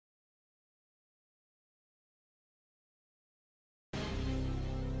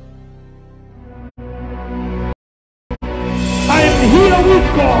power of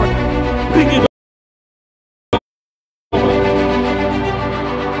God. Bring it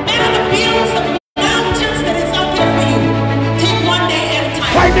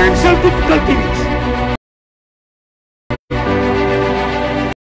financial difficulties,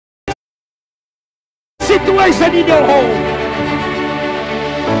 situation in your home,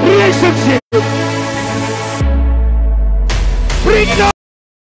 relationship, bring it on.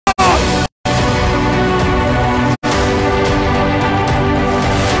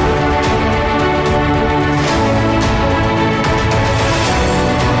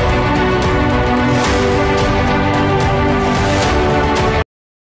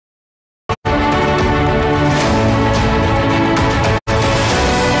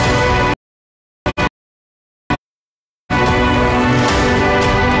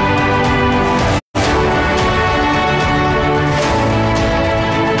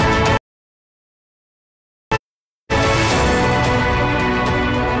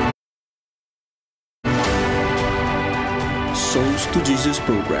 Souls to Jesus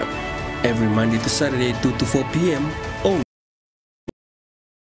program every Monday to Saturday 2 to 4 p.m. only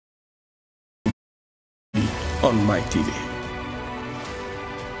on My TV.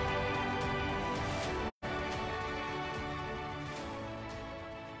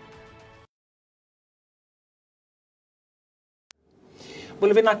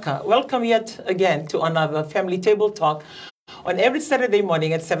 Bulavinaka, welcome yet again to another Family Table Talk on every Saturday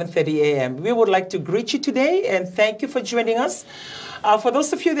morning at 7:30 a.m. We would like to greet you today and thank you for joining us. For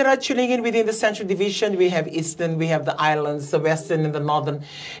those of you that are tuning in within the Central Division, we have Eastern, we have the Islands, the Western and the Northern.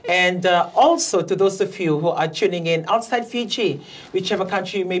 And also to those of you who are tuning in outside Fiji, whichever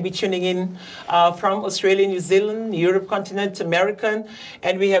country you may be tuning in from, Australia, New Zealand, Europe continent, American,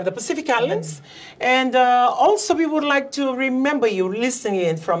 and we have the Pacific Islands. And also we would like to remember you listening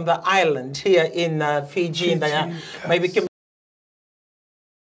in from the island here in Fiji. Maybe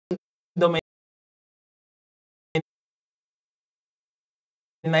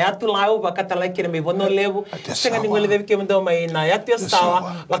na yatu lau wakatala kina me vono levu senga ni ngole devi kemendo mai na yatu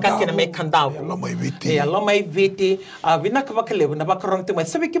sawa wakakina me kandavu ya loma viti vinaka wakalevu na wakarong tu mai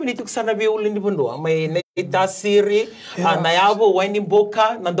sabi kemeni tuk sana vi ulini bundo mai ita siri na yavo waini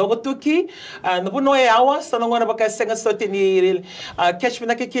boka na dogo tuki na buno e awa sana ngona baka senga soti ni catch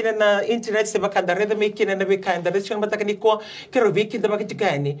vinaka kina na internet se baka dareda me kina na bika nda rechi mataka ni ko kero viki nda baka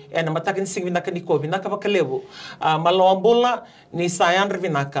tikani na mataka ni sing vinaka ni ko vinaka wakalevu malawambula ni sayan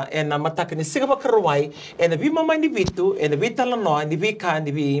vinaka na mataka ni siga bakaruai na vi mama ni vitu na vita la no ni vika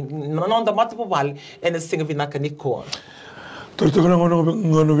ni vi nonda matapo val na singa vinaka ni ko Torto kana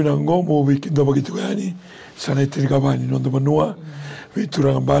ngono vinango mo wiki nda bagitu gani sana itirika bani nonda manua vi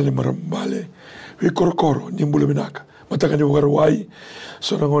turanga bale marambale vi korokoro ni mbule vinaka mataka ni bakaruai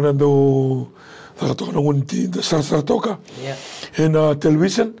sona ngona ndo toka ngunti da sar toka na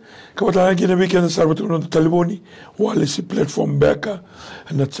television kapatala kina weekend sarbato no telefoni wale si platform beka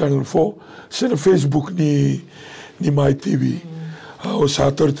na channel 4 sena Facebook ni My TV o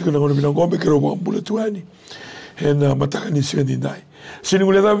sator tika ngono binango be kero bambule tuani na mataka ni sendi dai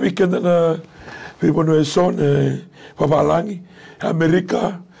siningule da weekend na vipono son papalangi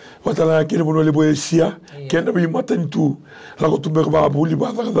Amerika watala kina bono le boesia kena bi matani tu la ko tumbe ba buli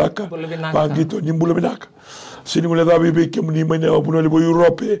ba daka ba ngito ni mbula binaka siningule da bi ke ni mane bono le bo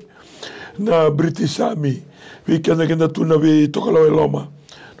Europe na British Army weekend kenda tu na bi tokalo loma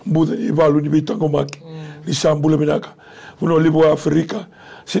mbuda ni valu ni bitango maki ni sambula binaka bono le bo Afrika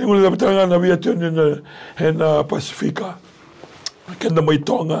siningule da bitanga na bi atone na Pasifika kenda mai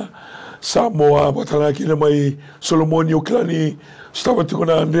Tonga Samoa watala kina mai Solomoni Oklani stava tu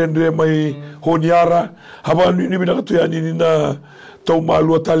na andre mai honiara haba ni binaka tu yani ni na tau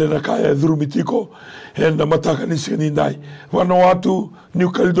malu tale na kaya drumitiko na mataka ni sinindai Vanuatu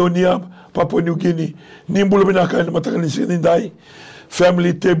New Caledonia Papua New Guinea ni mbulu binaka na mataka ni sinindai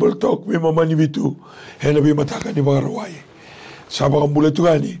Family Table Talk mi mama ni vitu na bi mataka ni barawai saba mbulu tu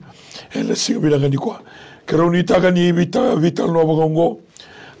gani na singa binaka ni kwa keroni taka ni vita no bagongo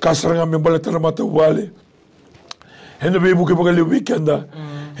kasaranga mbala tana mata wale and the baby can weekend and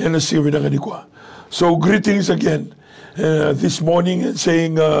the Sivina kwa. So greetings again this morning and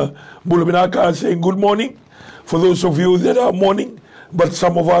saying Bulabinaka saying good morning for those of you that are morning, but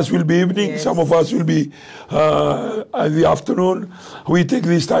some of us will be evening, some of us will be in the afternoon. We take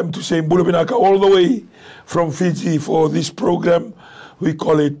this time to say Bulabinaka all the way from Fiji for this program. We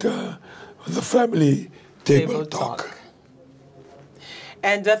call it the Family Table Talk.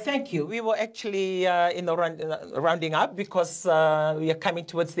 And thank you. We were actually, rounding up because we are coming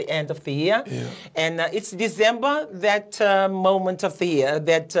towards the end of the year. Yeah. And it's December, that moment of the year,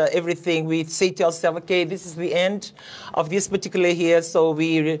 that everything we say to ourselves, okay, this is the end of this particular year. So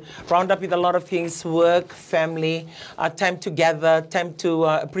we round up with a lot of things, work, family, time together, time to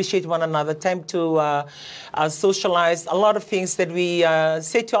appreciate one another, time to socialize, a lot of things that we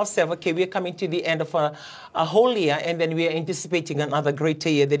say to ourselves, okay, we are coming to the end of a whole year, and then we are anticipating another greater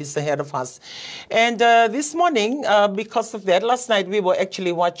year that is ahead of us. And this morning, because of that, last night we were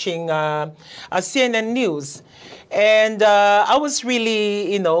actually watching CNN News. And I was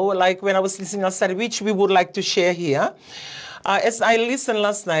really, like when I was listening outside, which we would like to share here. As I listened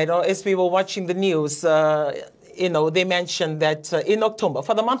last night, or as we were watching the news, they mentioned that in October,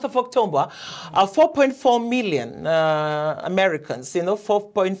 for the month of October, 4.4 million Americans,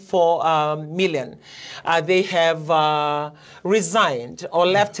 4.4 million, they have resigned or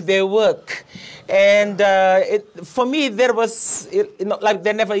left their work. And for me, there was, like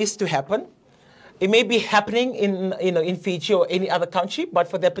that never used to happen. It may be happening in Fiji or any other country, but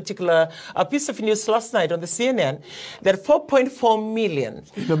for that particular piece of news last night on the CNN, that 4.4 million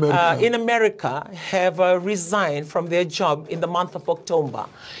in America have resigned from their job in the month of October.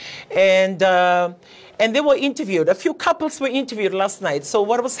 And they were interviewed. A few couples were interviewed last night. So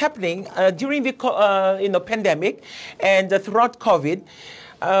what was happening during the pandemic and throughout COVID,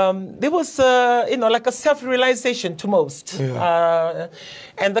 there was, like a self-realization to most. Yeah.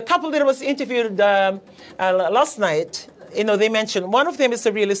 And the couple that was interviewed last night, they mentioned one of them is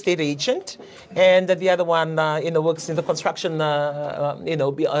a real estate agent, and the other one, works in the construction,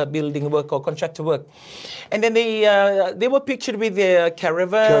 building work or contractor work. And then they were pictured with their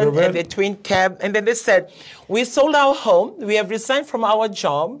caravan and their twin cab, and then they said, "We sold our home. We have resigned from our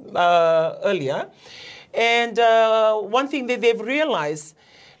job earlier, and one thing that they've realized."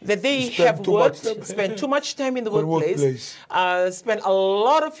 That they have worked, spent too much time in the workplace, spent a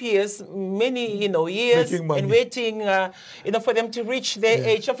lot of years, many, years, and waiting, for them to reach their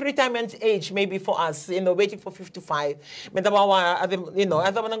age of retirement age, maybe for us, waiting for 55.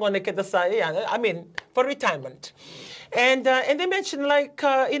 For retirement. And they mentioned, like,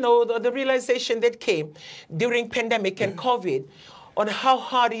 the realization that came during pandemic and COVID on how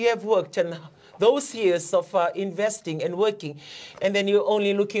hard you have worked and those years of investing and working, and then you're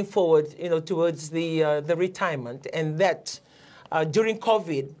only looking forward, towards the retirement, and that during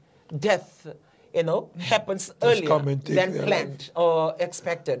COVID, death, happens earlier than planned or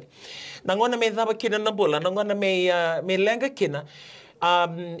expected. Nangona me daba kina nabula, nangona me lenga kina.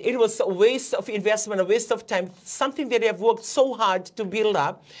 It was a waste of investment, a waste of time, something that you have worked so hard to build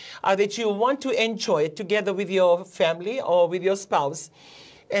up, that you want to enjoy together with your family or with your spouse.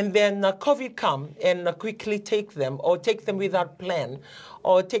 And then COVID come and quickly take them, or take them without plan,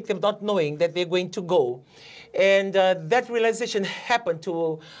 or take them not knowing that they're going to go. And that realization happened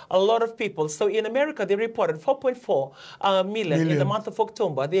to a lot of people. So in America, they reported 4.4 million in the month of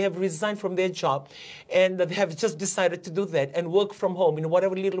October. They have resigned from their job, and they have just decided to do that and work from home in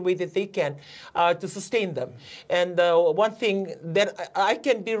whatever little way that they can to sustain them. And one thing that I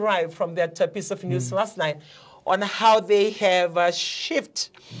can derive from that piece of news last night, on how they have shifted,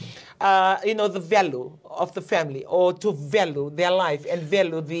 the value of the family, or to value their life and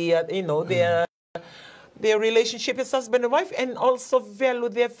value the, their relationship as husband and wife, and also value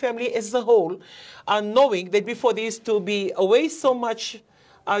their family as a whole, knowing that before they used to be away so much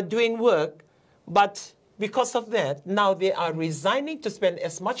doing work, but because of that, now they are resigning to spend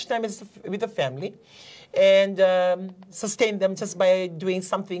as much time with the family and sustain them just by doing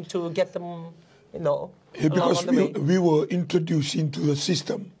something to get them, because we were introduced into the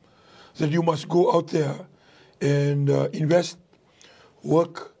system that you must go out there and invest,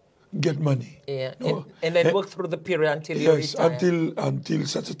 work, get money. Yeah, and then work through the period until you retire. until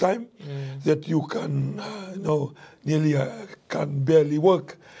such a time that you can, nearly can barely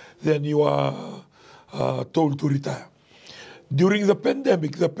work, then you are told to retire. During the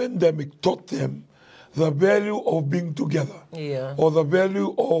pandemic taught them the value of being together, or the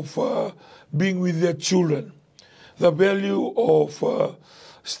value of being with their children, the value of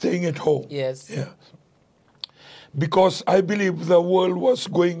staying at home. Yes. Yeah. Because I believe the world was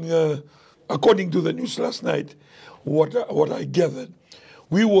going, according to the news last night, what I gathered,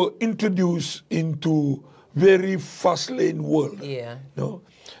 we were introduced into very fast lane world. Yeah.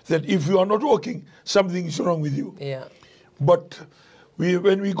 That if you are not working, something is wrong with you. Yeah. But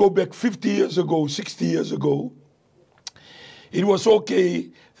when we go back 50 years ago, 60 years ago, it was okay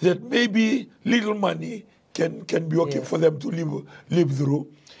that maybe little money can be okay for them to live through.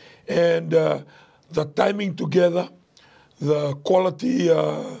 And the timing together, the quality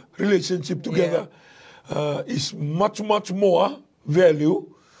relationship together is much more value,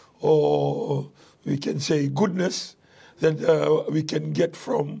 or we can say goodness, that we can get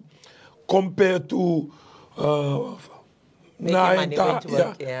from compared to nine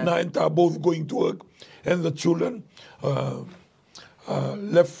both going to work and the children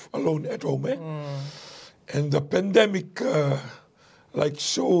left alone at home. And the pandemic like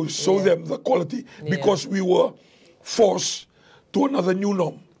show them the quality because we were forced to another new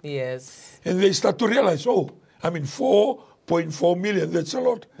norm. Yes. And they start to realize, 4.4 million, that's a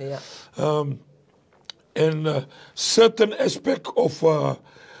lot. Yeah. And certain aspect of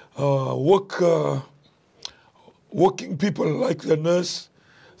working people like the nurse,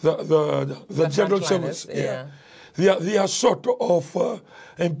 the general service, they are sort of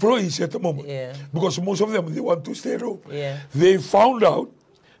employees at the moment because most of them, they want to stay at home. They found out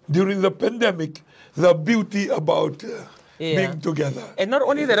during the pandemic the beauty about being together. And not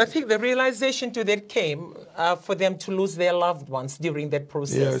only that, I think the realization to that came for them to lose their loved ones during that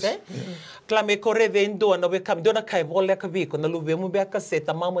process. Klame kore vendo na wekam dona kai volle ka viko na luve mu beka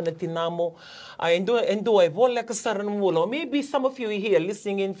seta mamu na tinamo endo ai volle ka saran mulo. Maybe some of you here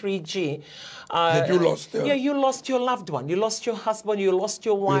listening in 3G that you lost. You lost your loved one. You lost your husband. You lost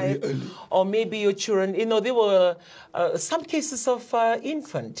your wife, or maybe your children. You know, there were some cases of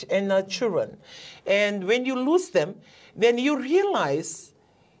infant and children, and when you lose them, then you realize,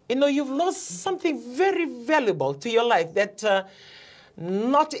 you know, you've lost something very valuable to your life that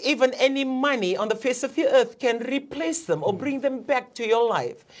not even any money on the face of the earth can replace them or bring them back to your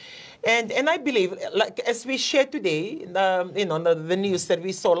life. And I believe, like as we shared today, you know, the news that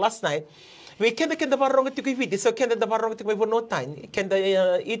we saw last night, we can barong to give so can the barong to give no time. Can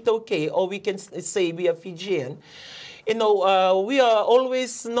it okay, or we can say we are Fijian. You know, we are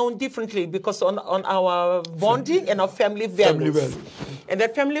always known differently because on our bonding and our family values. And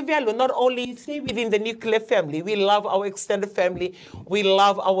that family value not only stay within the nuclear family, we love our extended family, we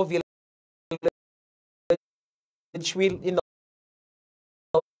love our village, we, you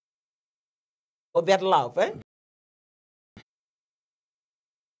know, that love,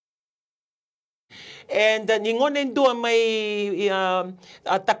 And ningonen do may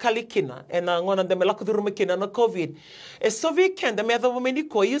takalikina and ngona de melakudurumikina na COVID. So we can the mother woman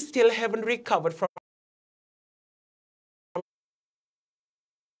you still haven't recovered from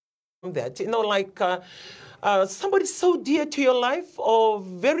that. You know, like somebody so dear to your life or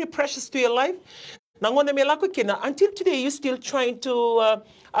very precious to your life. Nangona melakukina until today you're still trying to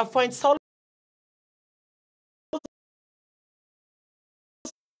find solace.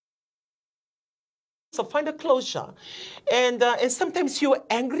 So find a closure. And sometimes you're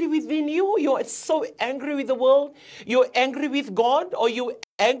angry within you. You're so angry with the world. You're angry with God, or you're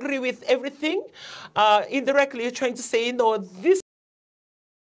angry with everything. Indirectly, you're trying to say, you know, this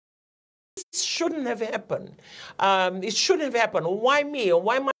shouldn't have happened. It shouldn't have happened. Why me? Or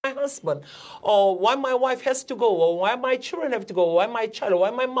why my husband? Or why my wife has to go? Or why my children have to go? Or why my child? Or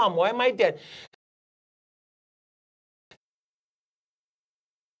why my mom? Why my dad?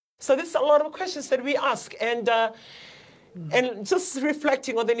 So there's a lot of questions that we ask, and just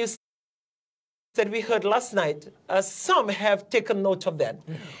reflecting on the news that we heard last night, some have taken note of that.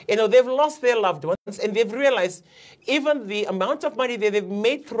 You know, they've lost their loved ones, and they've realized even the amount of money that they've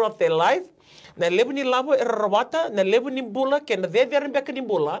made throughout their life, na lebu ni labo erawata, na lebu ni bula, ken na vederin beka ni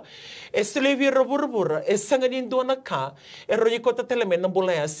bula, stilevi raburabura, sanganin doana ka, eroyikota telemen na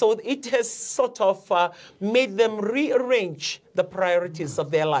bula. So it has sort of made them rearrange the priorities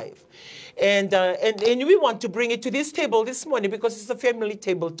of their life. And we want to bring it to this table this morning because it's a family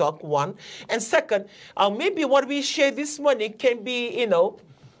table talk, one. And second, maybe what we share this morning can be,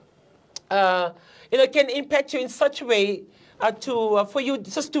 can impact you in such a way for you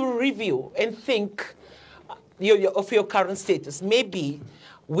just to review and think of your current status. Maybe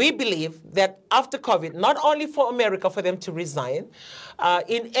we believe that after COVID, not only for America, for them to resign,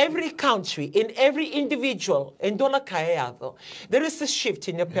 in every country, in every individual, in there is a shift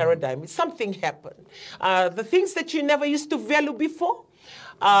in your paradigm. Something happened. The things that you never used to value before,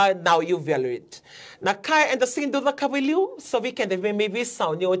 now you value it. Na kaya and the sin do the kabelu, so we can maybe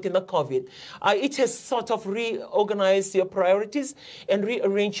sound you in the COVID. It has sort of reorganized your priorities and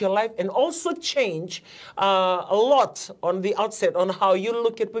rearrange your life, and also change a lot on the outset on how you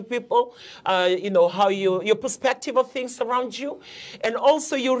look at people, how your perspective of things around you, and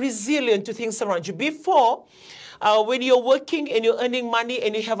also your resilience to things around you. Before, when you're working and you're earning money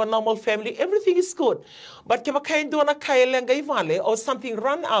and you have a normal family, everything is good. But or something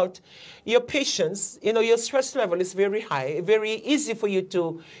run out, your patience, your stress level is very high, very easy for you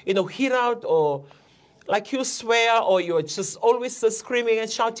to, hit out or like you swear or you're just always screaming and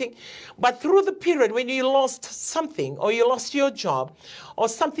shouting. But through the period when you lost something or you lost your job or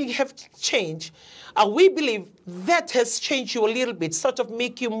something have changed, we believe that has changed you a little bit, sort of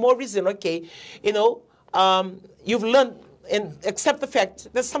make you more reasonable. Okay, you've learned and accept the fact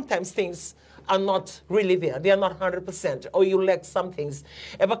that sometimes things are not really there. They are not 100%, or you lack some things.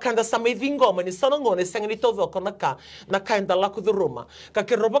 Eba kanda sa may vingoma ni sanongone sangani tovo konaka na kanda laku the roma.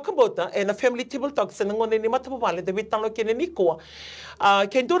 Kake roba kambota and a family table talk sanongone ni matapale the vitalo kene nikoa.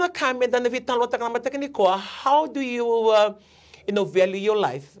 Kendora kame dan the vitalo takamata nikoa. How do you value your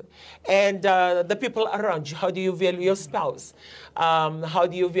life and the people around you? How do you value your spouse? How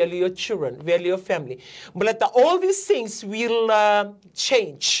do you value your children, value your family? But all these things will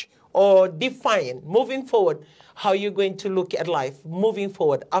change or define moving forward how you're going to look at life moving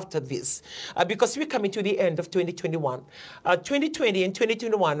forward after this. Because we're coming to the end of 2021. 2020 and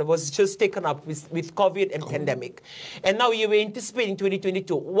 2021 was just taken up with COVID and pandemic. And now you were anticipating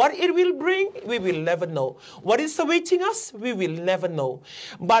 2022. What it will bring, we will never know. What is awaiting us, we will never know.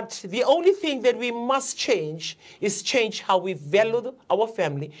 But the only thing that we must change is change how we value our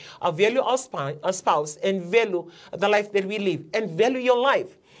family, value our spouse, and value the life that we live, and value your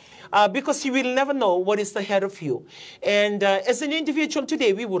life. Because you will never know what is ahead of you. And as an individual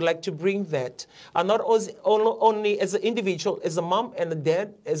today, we would like to bring that, not only as an individual, as a mom and a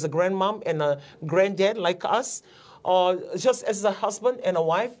dad, as a grandmom and a granddad like us, or just as a husband and a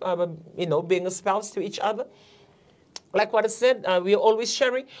wife, being a spouse to each other. Like what I said, we are always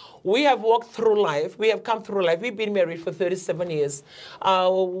sharing. We have walked through life. We have come through life. We've been married for 37 years.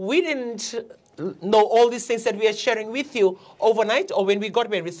 We didn't know all these things that we are sharing with you overnight, or when we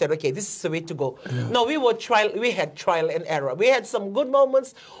got married, we said, okay, this is the way to go. Yeah. No, we had trial and error. We had some good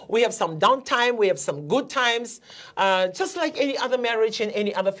moments. We have some downtime. We have some good times. Just like any other marriage and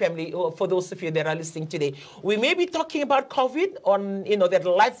any other family, for those of you that are listening today. We may be talking about COVID on, that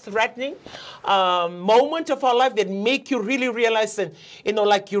life-threatening moment of our life that make you really realize and,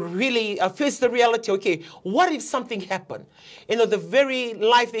 like you really face the reality, okay, what if something happened? The very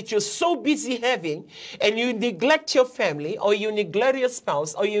life that you're so busy having, and you neglect your family, or you neglect your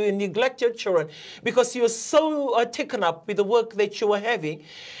spouse, or you neglect your children because you're so taken up with the work that you are having,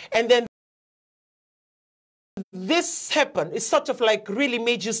 and then this happened. It's sort of like really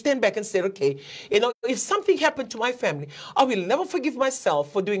made you stand back and say, okay, if something happened to my family, I will never forgive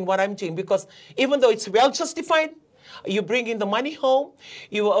myself for doing what I'm doing, because even though it's well justified, you bring in the money home.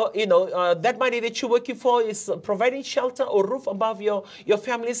 That money that you're working for is providing shelter or roof above your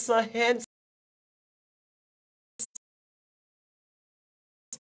family's heads.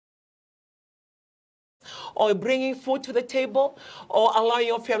 Or bringing food to the table, or allowing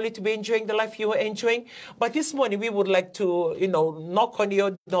your family to be enjoying the life you are enjoying. But this morning, we would like to, knock on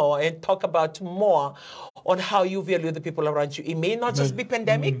your door and talk about more on how you value the people around you. It may not just be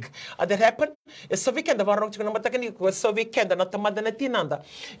pandemic that happened. So weekend, so weekend, na tamada na tinanda.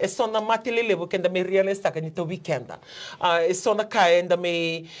 So na matilele weekend, may realize that nito weekend. So na kaya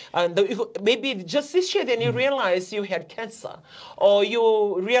maybe just this year, then you realize you had cancer, or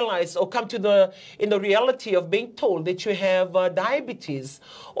you realize or come to the reality of being told that you have diabetes,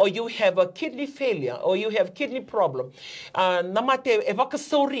 or you have a kidney failure, or you have kidney problem. Namate evaka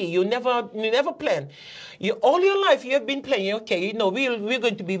sorry, you never plan. All your life you have been playing, okay, we're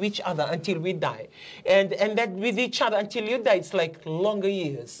going to be with each other until we die. And that with each other until you die, it's like longer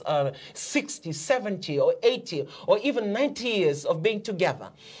years, 60, 70, or 80, or even 90 years of being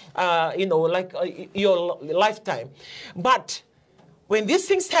together, your lifetime. But when these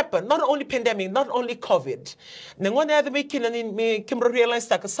things happen, not only pandemic, not only COVID, realize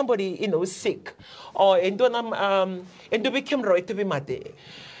that somebody is sick, or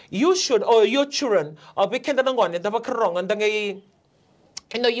you should, or your children, or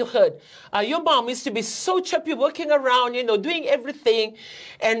you heard, your mom used to be so chirpy, working around, doing everything,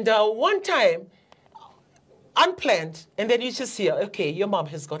 and one time, unplanned, and then you just hear, okay, your mom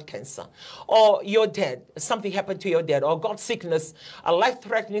has got cancer, or your dad, something happened to your dad, or got sickness, a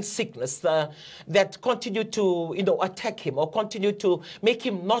life-threatening sickness that continued to, attack him, or continue to make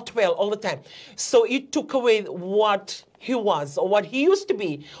him not well all the time. So it took away what he was, or what he used to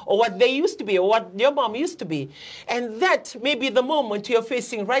be, or what they used to be, or what your mom used to be. And that may be the moment you're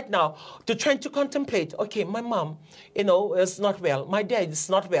facing right now to try to contemplate, okay, my mom, is not well. My dad is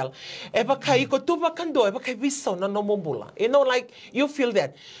not well. Like you feel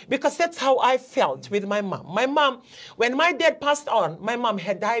that. Because that's how I felt with my mom. My mom, when my dad passed on, my mom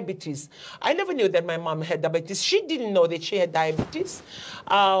had diabetes. I never knew that my mom had diabetes. She didn't know that she had diabetes.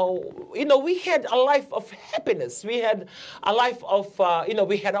 We had a life of happiness. We had a life of,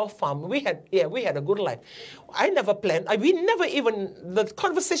 we had our farm. We had a good life. I never planned. We never even, the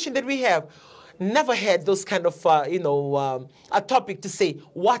conversation that we have, never had those kind of, a topic to say,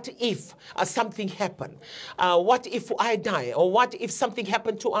 what if something happened? What if I die? Or what if something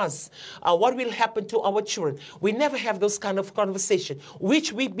happened to us? What will happen to our children? We never have those kind of conversation,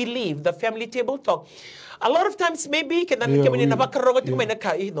 which we believe, the family table talk. A lot of times, maybe,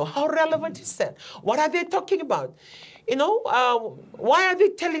 how relevant is that? What are they talking about? Why are they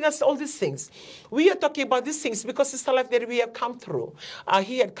telling us all these things? We are talking about these things because it's the life that we have come through.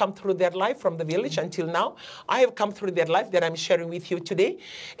 He had come through their life from the village until now. I have come through their life that I'm sharing with you today.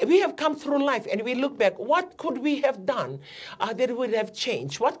 We have come through life and we look back. What could we have done that would have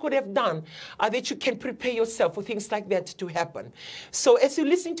changed? What could have done that you can prepare yourself for things like that to happen? So as you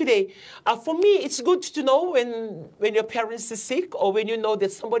listen today, for me, it's good to know when your parents are sick or when you know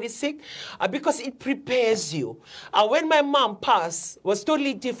that somebody is sick because it prepares you. When my mom passed was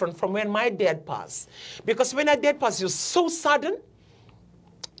totally different from when my dad passed. Because when my dad passed, it was so sudden.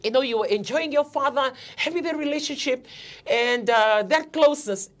 You were enjoying your father, having the relationship, and that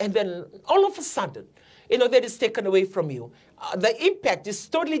closeness, and then all of a sudden, that is taken away from you. The impact is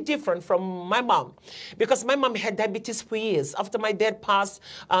totally different from my mom because my mom had diabetes for years. After my dad passed,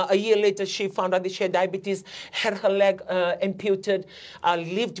 a year later, she found out that she had diabetes, had her leg amputated,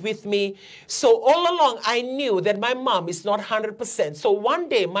 lived with me. So all along, I knew that my mom is not 100%. So one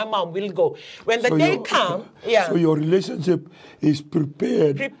day, my mom will go. When the day comes, So your relationship is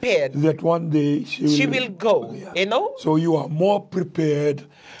prepared. That one day she will go, So you are more prepared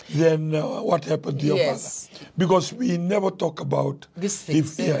than what happened to your father. Because we never talk about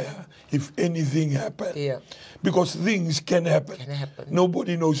if anything happened. Because things can happen.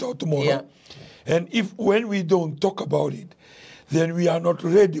 Nobody knows how tomorrow. And when we don't talk about it, then we are not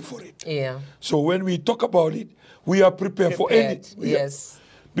ready for it. So when we talk about it, we are prepared for anything.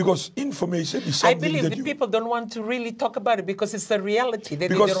 Because information is something I believe that people don't want to really talk about it because it's the reality that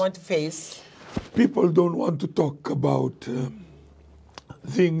they don't want to face. People don't want to talk about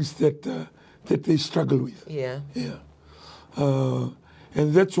things that they struggle with.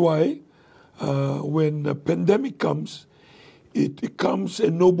 And that's why when a pandemic comes, it comes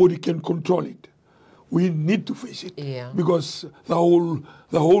and nobody can control it. We need to face it because the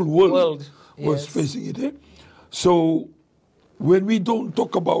whole world was facing it. So when we don't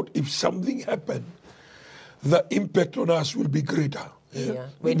talk about if something happened, the impact on us will be greater.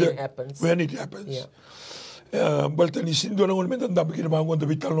 When it happens. When it happens. Baltani sindo na ngone tanda bikin mangon da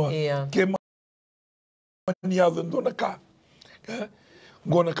vital no. Ke mania dona ka.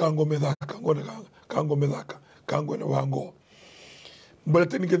 Ngona kango medaka, ngona kango medaka, kango na wango.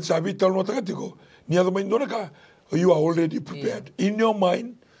 Baltani ken sabi tal no takatiko. Nia do dona ka. You are already prepared. In your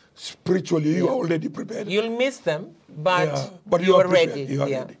mind, spiritually, you are already prepared. You'll miss them, but you are ready. ready. You are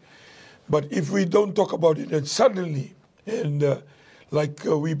ready. But if we don't talk about it, and suddenly, like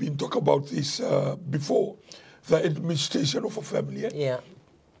we've been talking about this before, the administration of a family.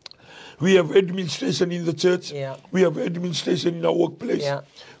 We have administration in the church. We have administration in our workplace.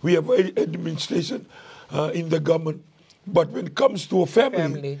 We have administration in the government. But when it comes to a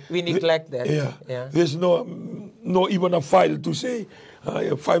family we neglect that. There's no even a file to say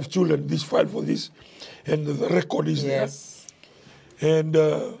 5 children, this file for this, and the record is there. And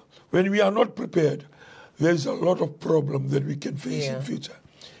when we are not prepared, there's a lot of problem that we can face in future.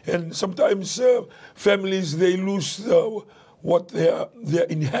 And sometimes families, they lose their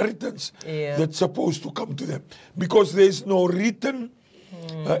inheritance that's supposed to come to them because there's no written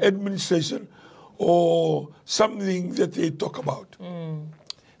administration or something that they talk about.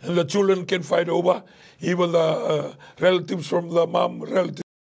 And the children can fight over, even the relatives from the mom, relatives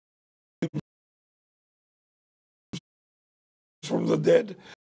from the dad.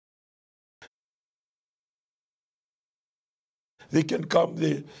 They can come,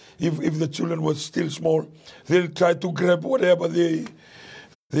 if the children were still small, they'll try to grab whatever they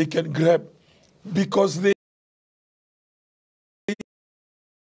can grab because they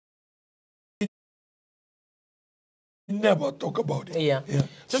never talk about it.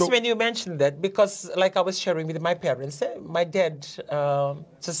 Just when you mentioned that, because like I was sharing with my parents, my dad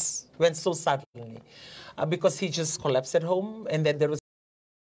just went so suddenly because he just collapsed at home, and then there was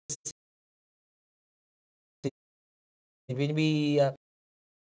when we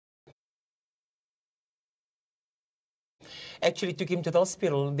actually took him to the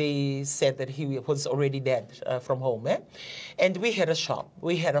hospital, they said that he was already dead from home. And we had a shop,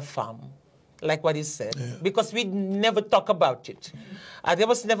 we had a farm, like what he said, because we never talk about it. There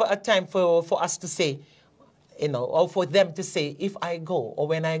was never a time for us to say, or for them to say, if I go or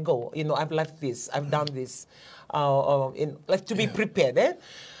when I go, I've left this, I've done this, like to be prepared,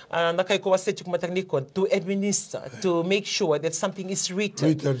 to administer, to make sure that something is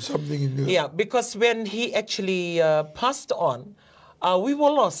written. Something in the... Yeah, because when he actually passed on, we were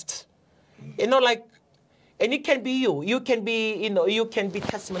lost. And it can be you. You can be, you can be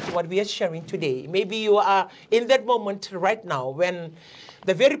testament to what we are sharing today. Maybe you are in that moment right now when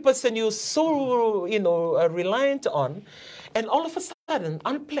the very person you're so, reliant on, and all of a sudden,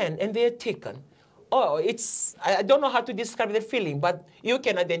 unplanned, and they are taken. Oh, I don't know how to describe that feeling, but you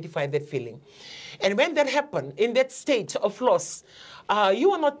can identify that feeling. And when that happened, in that state of loss,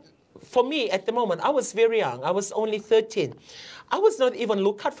 you are not, for me at the moment, I was very young. I was only 13. I was not even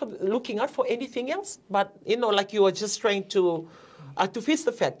looking out for anything else, but, like you were just trying to face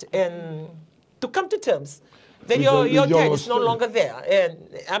the fact and to come to terms that your dad is no longer there. And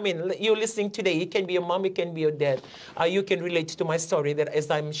I mean, you're listening today. It can be your mom, it can be your dad. You can relate to my story that as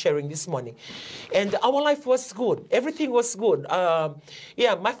I'm sharing this morning. And our life was good. Everything was good. My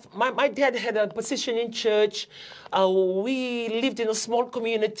dad had a position in church. We lived in a small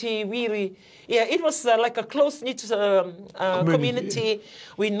community. It was like a close-knit community.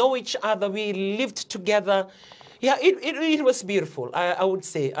 We know each other. We lived together. Yeah, it was beautiful, I would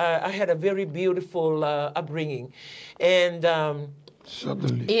say. I had a very beautiful upbringing. And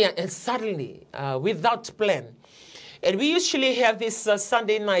suddenly, without plan. And we usually have this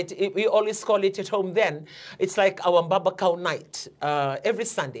Sunday night, we always call it at home then. It's like our Mbabakau night, every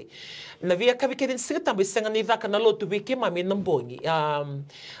Sunday. And we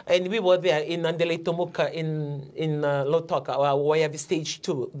were there in Andele Tomuka in Lotoka, where we have stage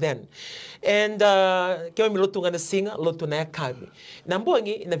 2 then. And kami lotu ngana singa lotu na kami.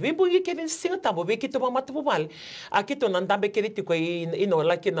 Nambongi na bimbugi kevin singa tambo we kito mamatubal. Akito nandambe kediti ko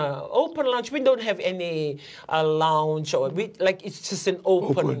like in a open lounge. We don't have any lounge or it's just an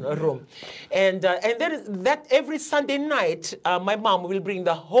open room. And there is that every Sunday night my mom will bring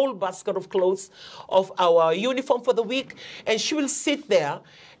the whole basket of clothes of our uniform for the week, and she will sit there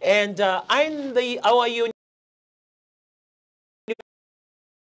and iron our uniform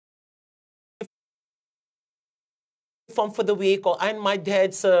for the week, or iron my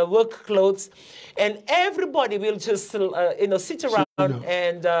dad's work clothes, and everybody will just sit around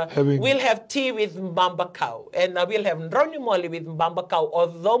and we'll have tea with mbamba cow, and we'll have ndroni moli with mbamba cow or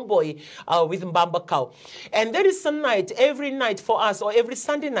dhomboy with mbamba cow. And there is a night, every night for us, or every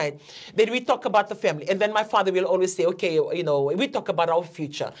Sunday night, that we talk about the family. And then my father will always say, okay, we talk about our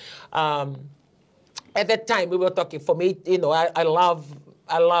future. At that time, we were talking, for me,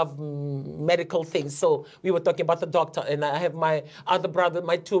 I love medical things. So we were talking about the doctor, and I have my other brother,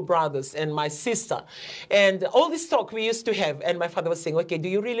 my 2 brothers, and my sister. And all this talk we used to have, and my father was saying, okay, do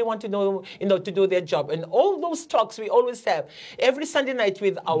you really want to know, to do their job? And all those talks we always have every Sunday night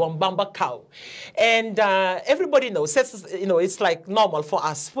with our Mbamba cow. And everybody knows, it's like normal for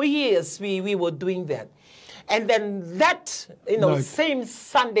us. For years, we were doing that. And then that, same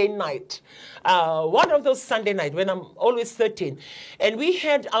Sunday night, one of those Sunday nights when I'm always 13, and we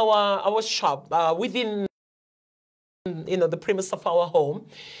had our shop within, the premise of our home,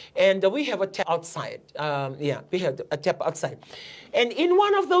 and we have a tap outside. We have a tap outside. And in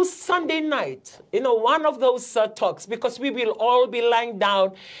one of those Sunday nights, one of those talks, because we will all be lying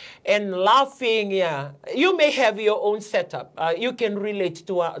down and laughing, you may have your own setup. You can relate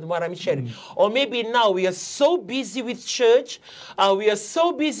to what I'm sharing. Or maybe now we are so busy with church, we are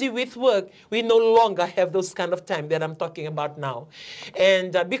so busy with work, we no longer have those kind of time that I'm talking about now.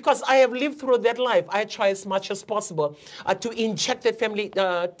 And because I have lived through that life, I try as much as possible to inject that family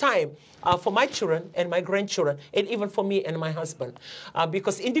time for my children and my grandchildren, and even for me and my husband.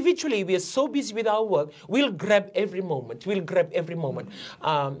 Because individually, we are so busy with our work, we'll grab every moment. We'll grab every moment.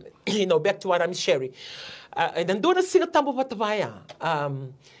 Back to what I'm sharing. And then do the sing tambo patavaya.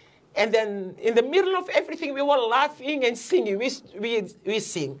 And then in the middle of everything, we were laughing and singing. We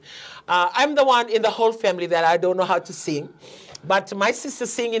sing. I'm the one in the whole family that I don't know how to sing. But my sister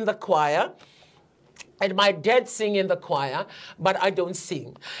sing in the choir. And my dad sing in the choir, but I don't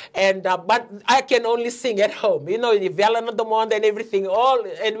sing. And but I can only sing at home. The Vulaono the Monde and everything.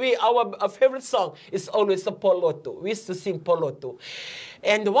 Our favorite song is always the Poloto. We used to sing Poloto.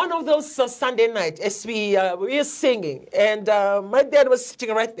 And one of those Sunday nights, as we were singing, and my dad was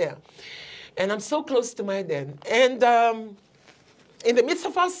sitting right there. And I'm so close to my dad. And in the midst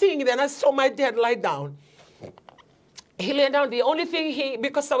of us singing, then I saw my dad lie down. He lay down. The only thing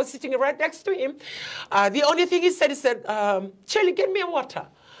because I was sitting right next to him, the only thing he said, Shelly, get me a water.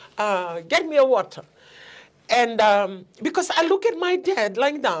 Get me a water. And because I look at my dad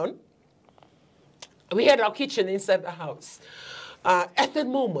lying down, We had our kitchen inside the house. At that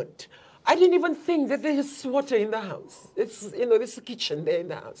moment, I didn't even think that there is water in the house. It's, there's a kitchen there in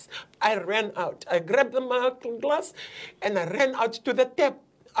the house. I ran out. I grabbed the glass and I ran out to the tap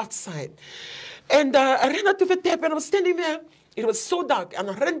outside. And I ran out to the tap and I was standing there. It was so dark and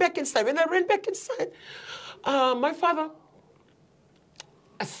I ran back inside. When I ran back inside, my father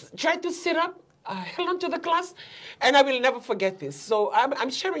tried to sit up, held on to the glass, and I will never forget this. So I'm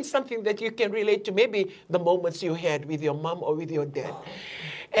sharing something that you can relate to, maybe the moments you had with your mom or with your dad.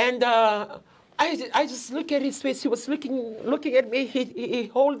 And I just look at his face. He was looking at me. He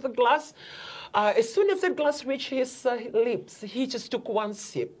held the glass. As soon as that glass reached his lips, he just took one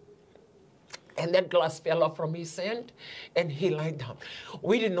sip. And that glass fell off from his hand, and he lied down.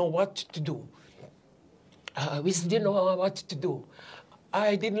 We didn't know what to do. We didn't know what to do.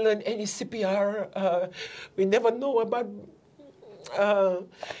 I didn't learn any CPR. We never know about,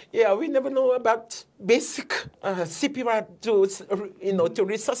 we never know about basic CPR to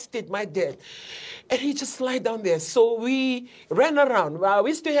resuscitate my dad. And he just lied down there. So we ran around. We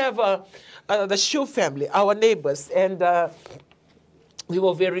used to have the Shu family, our neighbors, and we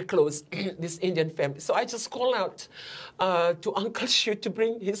were very close, this Indian family. So I just called out to Uncle Shu to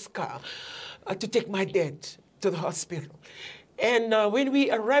bring his car to take my dad to the hospital. And when we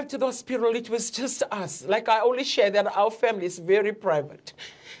arrived to the hospital, it was just us. Like I always share that our family is very private.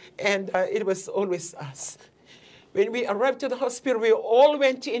 And it was always us. When we arrived to the hospital, we all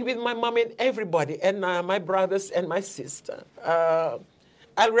went in with my mom and everybody, and my brothers and my sister. I'll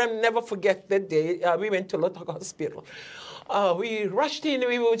never forget that day. We went to Lotok Hospital. We rushed in.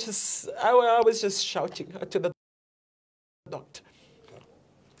 I was just shouting to the doctor.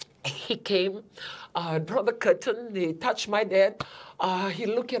 He came, drew the curtain, he touched my dad, he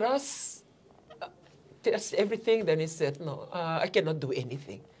looked at us, tested everything, then he said, no, I cannot do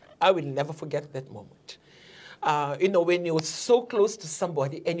anything. I will never forget that moment. When you're so close to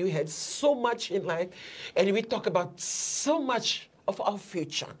somebody and you had so much in life, and we talk about so much of our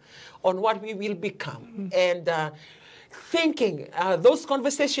future, on what we will become, and thinking those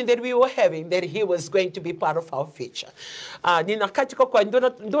conversations that we were having, that he was going to be part of our future. And I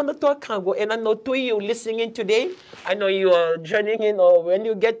know to you listening in today, I know you are joining in, or when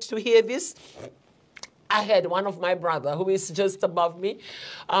you get to hear this, I had one of my brother who is just above me.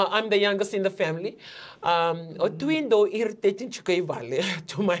 I'm the youngest in the family. Otuindo irritating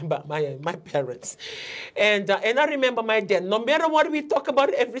to my parents. And I remember my dad, no matter what we talk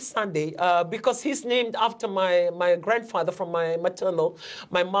about every Sunday, because he's named after my grandfather from my maternal,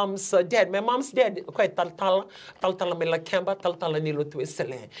 my mom's dad. My mom's dad, quite taltala mela kemba, taltala nilo tu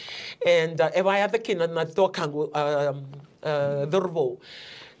esele. And eva ada kina na tokangu durvo.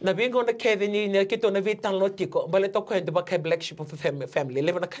 Na bingo na kede ni na kito na vitan lotiko bale to kwento ba kay black sheep of the family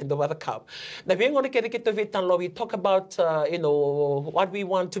live in a kind of other cow. Na bingo na kede kito vitan lo, we talk about what we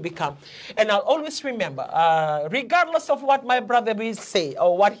want to become, and I'll always remember, regardless of what my brother will say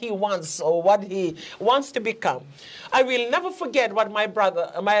or what he wants to become, I will never forget what my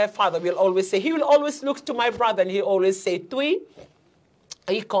father will always say. He will always look to my brother and he always say, Tui,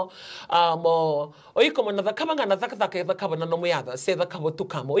 iko mo na kama na zakataka da kaba na nomuada say da kaba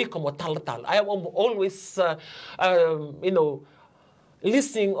tukamo iko mo tal. I am always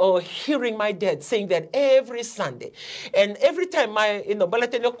listening or hearing my dad saying that every Sunday, and every time my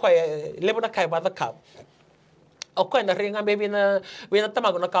balateno kwa lebona kai ba da kaba. Okay, na ringa maybe na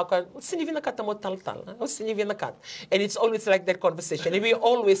tamago na kaka sinivina kata mo tal o sinivina kat, and it's always like that conversation, and we're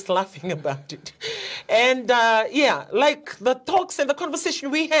always laughing about it. And like the talks and the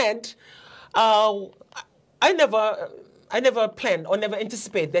conversation we had, I never planned or never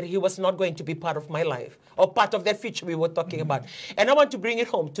anticipated that he was not going to be part of my life or part of that future we were talking about. And I want to bring it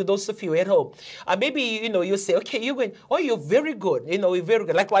home to those of you at home. Maybe, you say, okay, you're going, oh, you're very good. You're very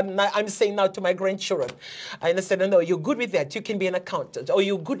good. Like what I'm saying now to my grandchildren. And I said, no, you're good with that. You can be an accountant. Or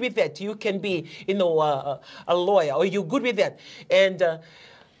you're good with that. You can be, a lawyer. Or you're good with that. And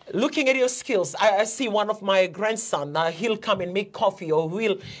looking at your skills, I see one of my grandson, he'll come and make coffee, or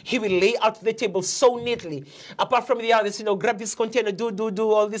he will lay out the table so neatly. Apart from the others, grab this container,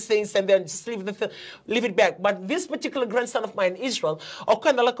 do all these things, and then just leave it back. But this particular grandson of mine, Israel,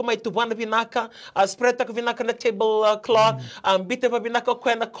 spread vinaka na table cloth, bit of vinaka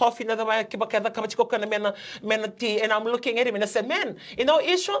coffee, tea, and I'm looking at him and I said, man,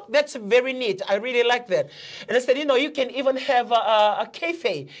 Israel, that's very neat. I really like that. And I said, you can even have a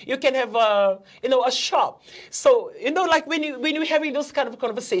cafe. You can have a shop. So like when you're having those kind of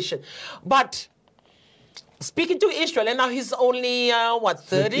conversation. But speaking to Israel, and now he's only,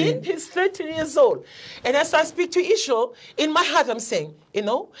 13? 13. He's 13 years old. And as I speak to Israel, in my heart I'm saying,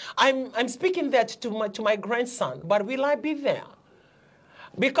 I'm speaking that to my grandson, but will I be there?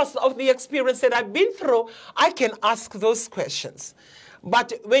 Because of the experience that I've been through, I can ask those questions.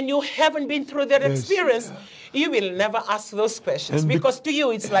 But when you haven't been through that experience, you will never ask those questions. And because to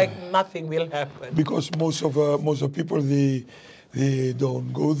you, it's like nothing will happen. Because most of people, they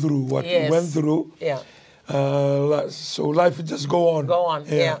don't go through what we went through. Yeah. So life just go on. Go on,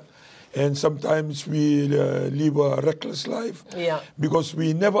 yeah. And sometimes we live a reckless life. Yeah. Because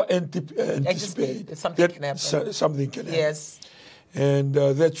we never anticipate something can happen. Something can happen. Yes. And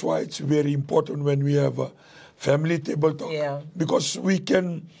that's why it's very important when we have a family table talk. Yeah. Because we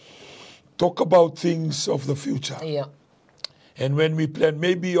can talk about things of the future. Yeah. And when we plan,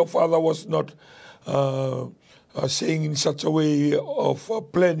 maybe your father was not saying in such a way of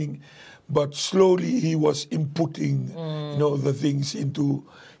planning, but slowly he was inputting, the things into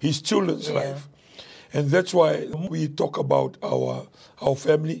his children's life. And that's why we talk about our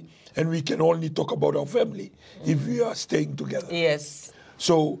family, and we can only talk about our family if we are staying together. Yes.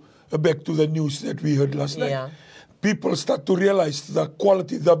 So back to the news that we heard last night. Yeah. People start to realize the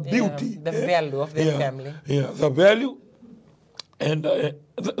quality, the beauty. The value of their family. Yeah, the value and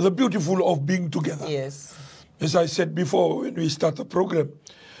the beautiful of being together. Yes. As I said before, when we start the program,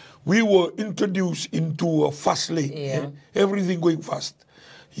 we were introduced into a fast lane. Yeah. Everything going fast.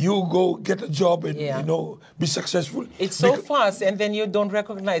 You go get a job and be successful. It's so fast, and then you don't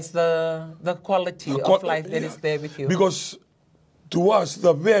recognize the quality of life that is there with you. Because to us,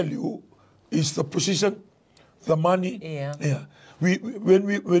 the value is the position, the money. Yeah.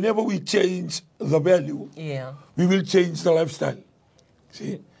 Whenever we change the value, we will change the lifestyle.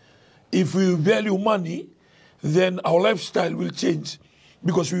 See, if we value money, then our lifestyle will change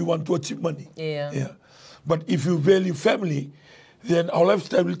because we want to achieve money. Yeah. But if you value family, then our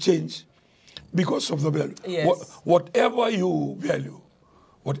lifestyle will change because of the value. Yes. Whatever you value,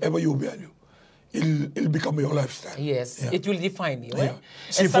 it'll become your lifestyle. Yes, Yeah. it will define you. Yeah. Eh?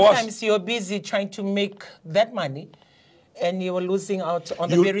 See, and for us- sometimes you're busy trying to make that money, and you're losing out on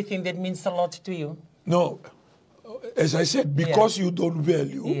the very thing that means a lot to you. No, as I said, because you don't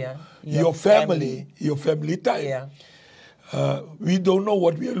value your family. your family time, Yeah. we don't know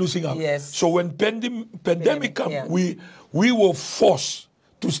what we are losing out. Yes. So when pandemic come, we were forced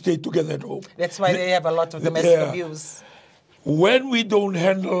to stay together at home. That's why they have a lot of domestic abuse. When we don't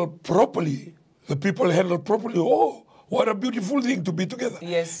handle properly, the people handle properly. Oh, what a beautiful thing to be together.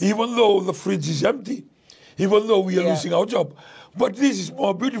 Yes. Even though the fridge is empty, even though we are losing our job, but this is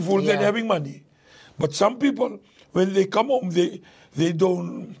more beautiful than having money. But some people, when they come home, they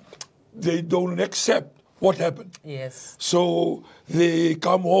don't accept what happened. Yes. So they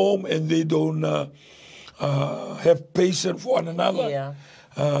come home and they don't have patience for one another. Yeah.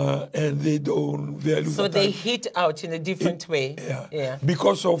 And they don't value So the they time. hit out in a different way. Yeah.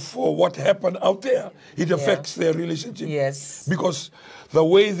 Because of what happened out there, it affects their relationship. Yes. Because the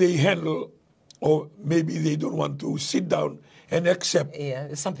way they handle, or maybe they don't want to sit down and accept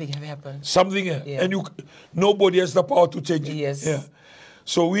Something have happened. something, and nobody has the power to change it. Yes. Yeah.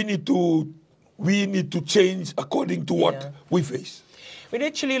 So we need to change according to what we face. When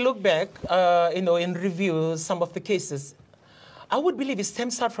actually look back, in review some of the cases, I would believe it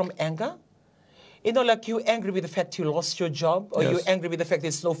stems out from anger. Like you're angry with the fact you lost your job, or you're angry with the fact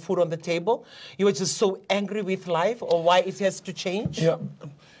there's no food on the table. You were just so angry with life, or why it has to change. Yeah,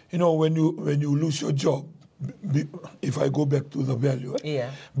 when you lose your job, if I go back to the value,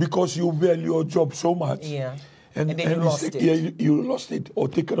 because you value your job so much, and then you lost it. Yeah, you lost it or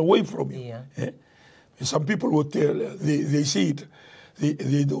taken away from you. Yeah. Some people will tell, they see it,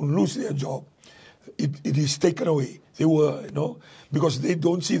 they don't lose their job. It is taken away. They were, because they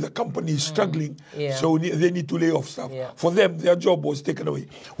don't see the company struggling, so they need to lay off staff. Yeah. For them, their job was taken away.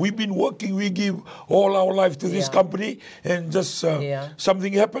 We've been working, we give all our life to this company, and just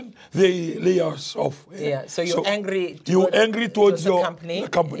something happened, they lay us off. Yeah. So you're angry. You're angry towards the the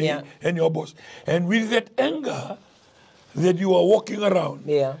company and your boss, and with that anger that you are walking around,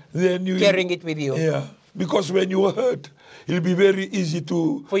 then you carrying it with you. Yeah, because when you are hurt, it'll be very easy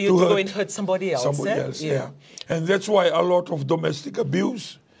for you to go and hurt somebody else. Somebody else, and that's why a lot of domestic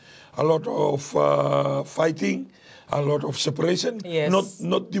abuse, a lot of fighting, a lot of separation. Yes.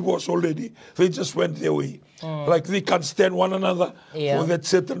 Not divorce already. They just went their way. Like they can't stand one another for that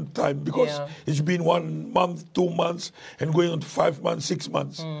certain time because it's been 1 month, 2 months, and going on to 5 months, 6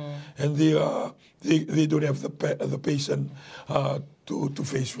 months, and they don't have the patience to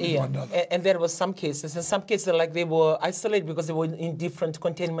face with one another. And there were some cases, like they were isolated because they were in different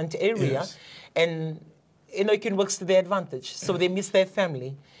containment area, and it can work to their advantage. So they miss their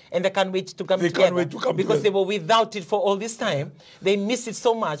family. And they can't wait to come They together. can't wait to come because together. they were without it for all this time. They miss it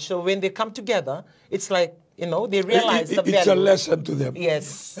so much. So when they come together, it's like, they realize the value. It's a lesson to them.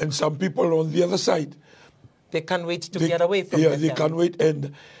 Yes. And some people on the other side, they can't wait to get away from they their can't wait,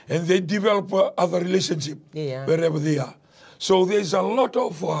 and they develop other relationship wherever they are. So there's a lot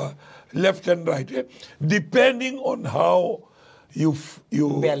of left and right, depending on how you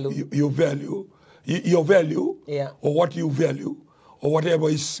value your value, or what you value, or whatever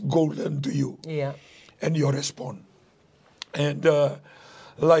is golden to you, and your response. And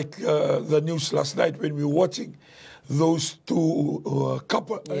like the news last night when we were watching those two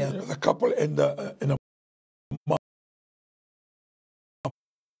couple, the couple and a mom.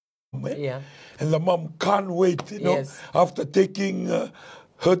 And the mom can't wait, after taking her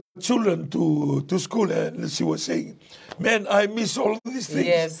children to school, and she was saying, man, I miss all these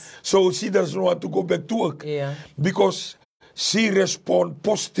things. So she doesn't want to go back to work because she responded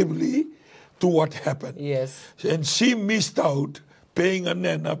positively to what happened. And she missed out paying a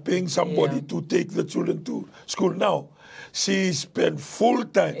nana, paying somebody to take the children to school. Now, she spent full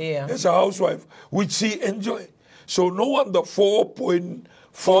time as a housewife, which she enjoyed. So no wonder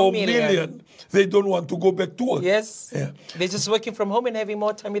 4.4 million, they don't want to go back to work. They're just working from home and having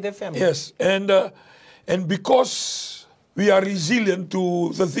more time with their family. And because we are resilient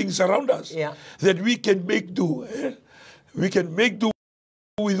to the things around us, that we can make do. We can make do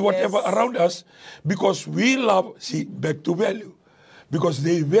with whatever around us because we love, back to value. Because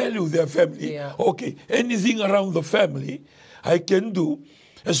they value their family. Okay, anything around the family, I can do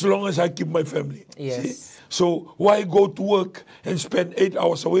as long as I keep my family. See? So why go to work and spend 8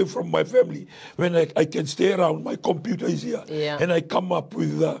 hours away from my family when I can stay around, my computer is here, and I come up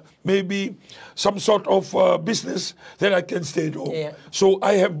with maybe some sort of business that I can stay at home. So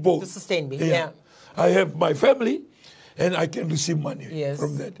I have both. To sustain me, I have my family, and I can receive money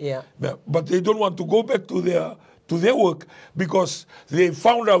from that. But they don't want to go back to their work because they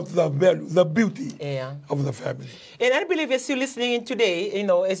found out the value, the beauty of the family. And I believe as you're listening in today,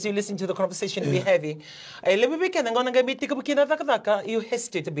 as you listen to the conversation we're having, you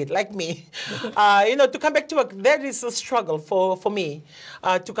hesitate a bit, like me. To come back to work, that is a struggle for me,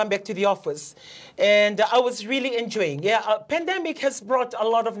 to come back to the office. And I was really enjoying. Pandemic has brought a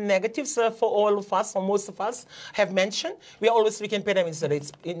lot of negatives for all of us, or most of us have mentioned. We are always speaking pandemic that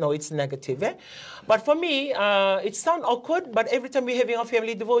it's negative. But for me, it sounds awkward, but every time we're having our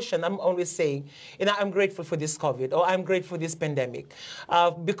family devotion, I'm always saying, I'm grateful for this COVID, or I'm grateful for this pandemic.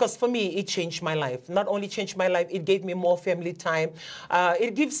 Because for me, it changed my life. Not only changed my life, it gave me more family time.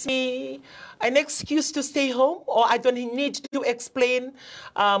 It gives me an excuse to stay home, or I don't need to explain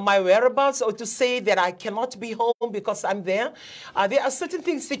my whereabouts or to say that I cannot be home because I'm there. There are certain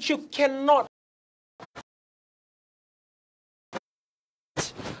things that you cannot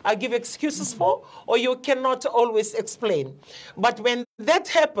give excuses for, or you cannot always explain. But when that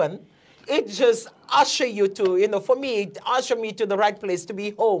happened, it just usher you to, for me, it ushered me to the right place, to be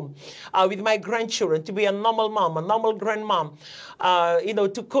home with my grandchildren, to be a normal mom, a normal grandmom,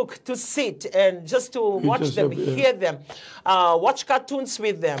 to cook, to sit, and just to watch them, hear them, watch cartoons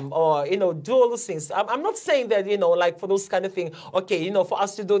with them, or, do all those things. I'm not saying that, like for those kind of things, okay, for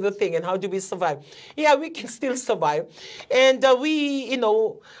us to do the thing, and how do we survive? Yeah, we can still survive. And we,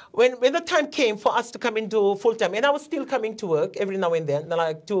 when the time came for us to come into full-time, and I was still coming to work every now and then,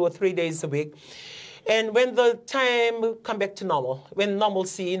 like 2 or 3 days a week. And when the time come back to normal, when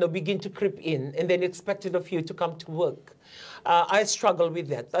normalcy, begin to creep in, and then expected of you to come to work, I struggle with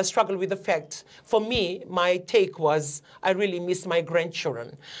that. I struggle with the fact, for me, my take was, I really miss my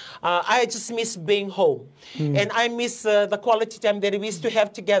grandchildren. I just miss being home. And I miss the quality time that we used to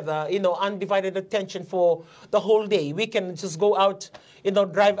have together, undivided attention for the whole day. We can just go out,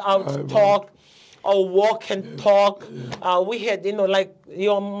 drive out, talk, or walk and talk. We had, like,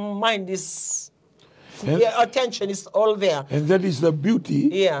 your mind is... your attention is all there. And that is the beauty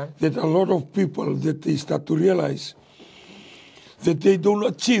that a lot of people, that they start to realize that they don't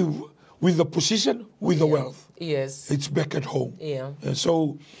achieve with the position, with the wealth. It's back at home. And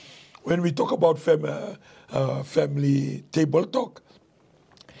so when we talk about family table talk,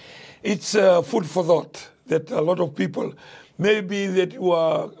 it's food for thought that a lot of people, maybe that you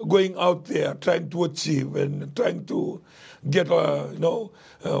are going out there trying to achieve and trying to get,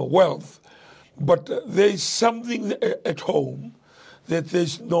 wealth. But there is something at home that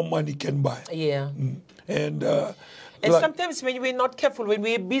there's no money can buy. And sometimes when we're not careful, when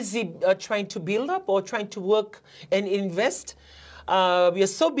we're busy trying to build up or trying to work and invest, we are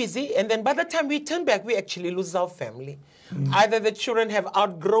so busy, and then by the time we turn back, we actually lose our family. Either the children have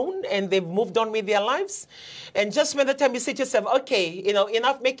outgrown and they've moved on with their lives, and just when the time you say to yourself, okay, you know,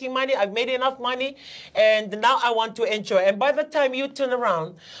 enough making money, I've made enough money, and now I want to enjoy. And by the time you turn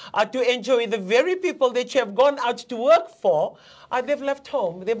around to enjoy, the very people that you have gone out to work for, they've left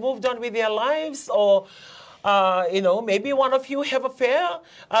home. They've moved on with their lives, or you know, maybe one of you have affair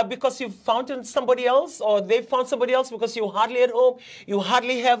because you found somebody else, or they found somebody else because you're hardly at home. You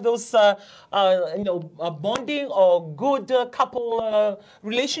hardly have those, you know, bonding or good couple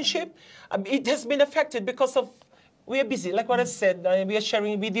relationship. It has been affected because of. We are busy, like what I said, we are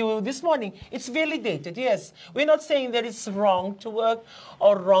sharing with you this morning. It's validated, yes. We're not saying that it's wrong to work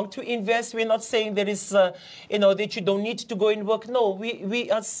or wrong to invest. We're not saying that it's, you know, that you don't need to go and work. No, we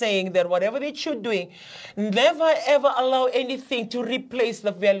are saying that whatever that you're doing, never ever allow anything to replace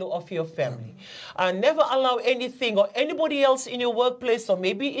the value of your family. Never allow anything or anybody else in your workplace, or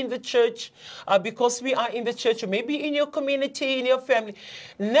maybe in the church, because we are in the church, or maybe in your community, in your family.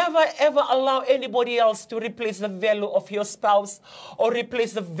 Never ever allow anybody else to replace the value of your spouse or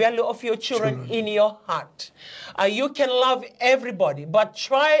replace the value of your children in your heart. You can love everybody, but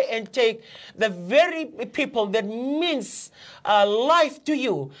try and take the very people that means life to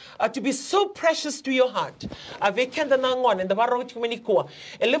you, to be so precious to your heart. We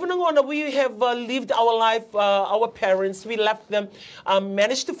have lived our life, our parents, we left them,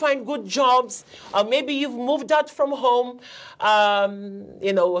 managed to find good jobs. Maybe you've moved out from home,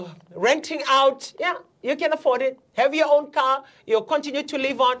 you know, renting out. Yeah, you can afford it. Have your own car. You'll continue to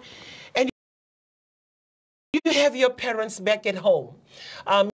live on. And you have your parents back at home.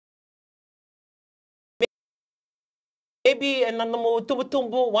 Maybe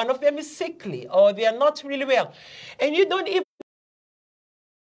one of them is sickly, or they are not really well. And you don't even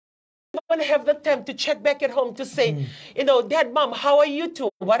have the time to check back at home to say, you know, Dad, Mom, how are you two?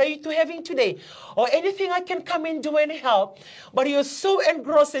 What are you two having today? Or anything I can come and do and help. But you're so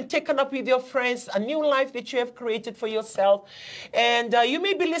engrossed and taken up with your friends, a new life that you have created for yourself. And you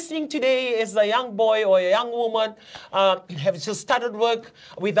may be listening today as a young boy or a young woman, have just started work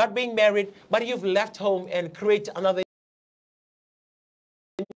without being married, but you've left home and create another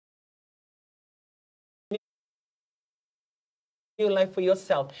new life for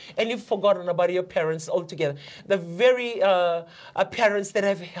yourself, and you've forgotten about your parents altogether. The very parents that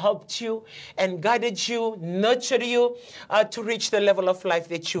have helped you and guided you, nurtured you to reach the level of life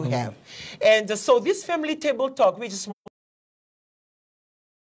that you have. And so this family table talk, we just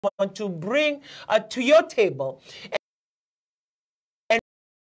want to bring to your table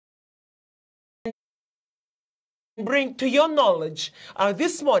bring to your knowledge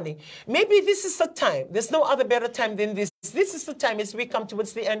this morning. Maybe this is the time. There's no other better time than this. This is the time as we come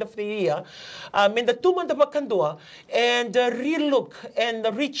towards the end of the year. In the 2 months of Bakandua, and relook and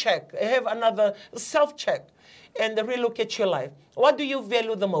recheck. Have another self-check and relook at your life. What do you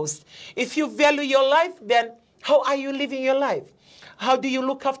value the most? If you value your life, then how are you living your life? How do you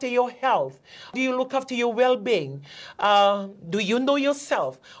look after your health? Do you look after your well-being? Do you know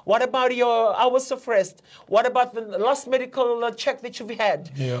yourself? What about your hours of rest? What about the last medical check that you've had?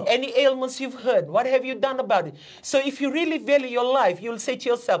 Yeah. Any ailments you've heard? What have you done about it? So if you really value your life, you'll say to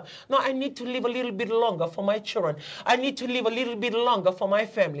yourself, no, I need to live a little bit longer for my children. I need to live a little bit longer for my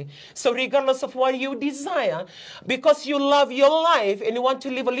family. So regardless of what you desire, because you love your life and you want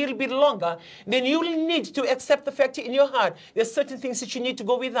to live a little bit longer, then you will need to accept the fact in your heart there's certain things that you need to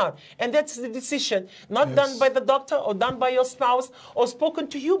go without. And that's the decision, not done by the doctor or done by your spouse or spoken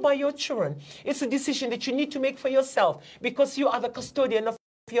to you by your children. It's a decision that you need to make for yourself because you are the custodian of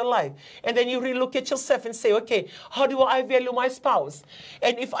your life. And then you relook at yourself and say, okay, how do I value my spouse?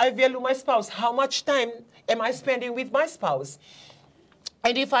 And if I value my spouse, how much time am I spending with my spouse?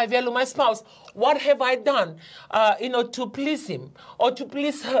 And if I value my spouse, what have I done, you know, to please him or to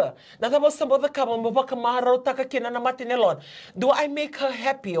please her? Do I make her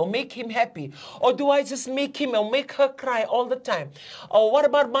happy or make him happy? Or do I just make him or make her cry all the time? Or what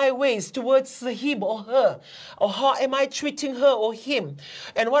about my ways towards him or her? Or how am I treating her or him?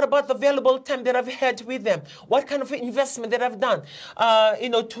 And what about the valuable time that I've had with them? What kind of investment that I've done, you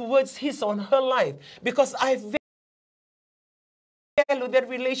know, towards his or her life? Because I value that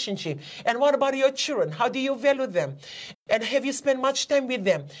relationship. And what about your children? How do you value them? And have you spent much time with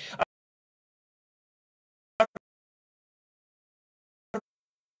them?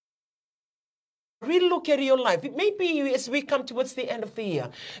 Really look at your life. Maybe as we come towards the end of the year,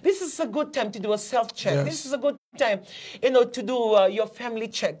 this is a good time to do a self-check. Yes. This is a good time, to do your family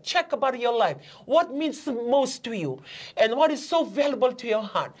check. Check about your life. What means the most to you, and what is so valuable to your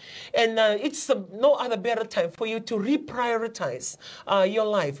heart. And it's no other better time for you to reprioritize your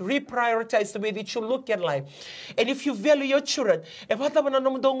life, reprioritize the way that you look at life. And if you value your children, if na vital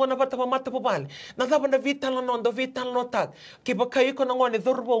no do vital no tak ki baka iko na ngone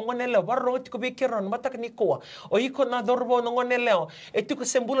dorbo ngone leo barro tiko bikiron matak ni koa o iko na dorbo no ngone leo etiko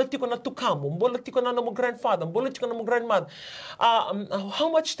sembulo tiko na tukamu mbolo tiko na mo grandfather mbolo tiko na mo grandmother. How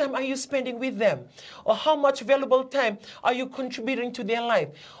much time are you spending with them, or how much valuable time are you contributing to their life,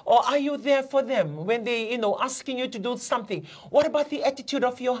 or are you there for them when they asking you to do something? What about the attitude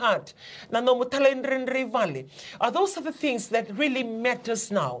of your heart? Those are the things that really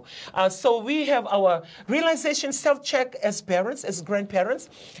matters now. So we have our realization self-check as parents, as grandparents,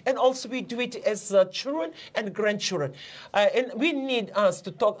 and also we do it as children and grandchildren. And we need us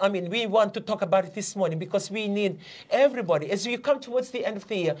to talk, we want to talk about it this morning because we need everybody. As you come towards the end of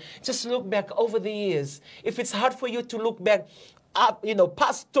the year, just look back over the years. If it's hard for you to look back up,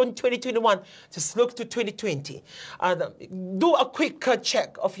 past 2021, just look to 2020. Do a quick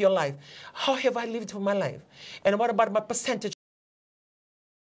check of your life. How have I lived my life? And what about my percentage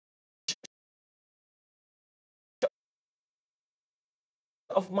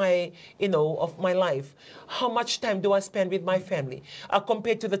of my life? How much time do I spend with my family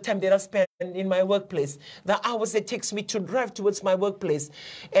compared to the time that I spend in my workplace, the hours it takes me to drive towards my workplace,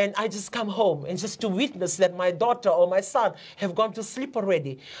 and I just come home and just to witness that my daughter or my son have gone to sleep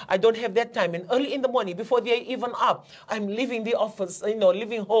already. I don't have that time, and early in the morning before they're even up, I'm leaving the office,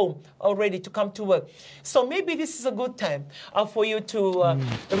 leaving home already to come to work. So maybe this is a good time for you to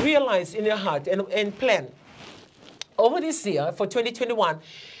realize in your heart and plan over this year for 2021.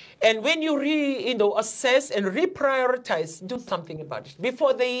 And when you assess and reprioritize, do something about it.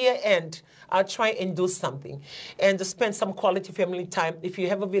 Before the year end, try and do something. And spend some quality family time. If you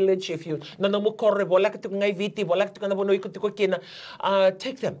have a village, if you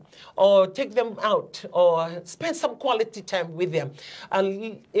take them. Or take them out. Or spend some quality time with them.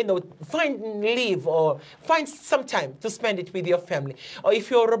 Find leave or find some time to spend it with your family. Or if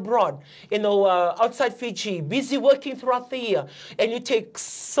you're abroad, outside Fiji, busy working throughout the year, and you take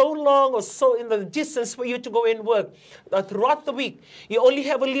so long or so in the distance for you to go and work throughout the week, you only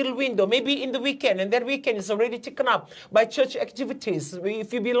have a little window, maybe in the weekend, and that weekend is already taken up by church activities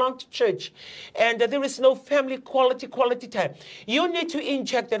if you belong to church, and there is no family quality time. You need to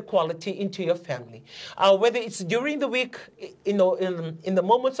inject that quality into your family, whether it's during the week, in the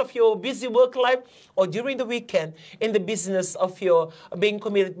moments of your busy work life, or during the weekend in the business of your being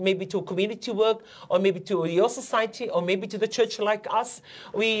committed maybe to community work, or maybe to your society, or maybe to the church like us.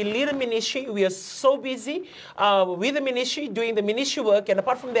 We lead a ministry. We are so busy with the ministry, doing the ministry work. And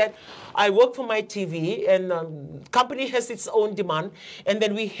apart from that, I work for my TV, and company has its own demand. And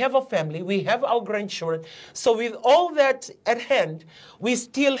then we have a family. We have our grandchildren. So with all that at hand, we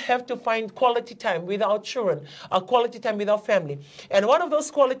still have to find quality time with our children, quality time with our family. And one of those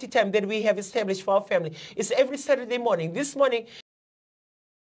quality time that we have established for our family is every Saturday morning. This morning,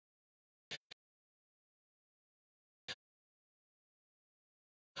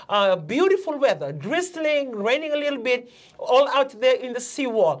 beautiful weather, drizzling, raining a little bit, all out there in the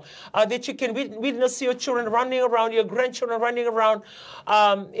seawall, that you can witness your children running around, your grandchildren running around.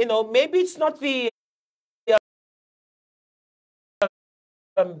 Maybe it's not the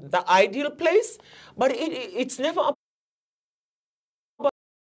ideal place, but it's never about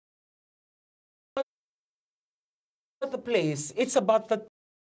the place. It's about the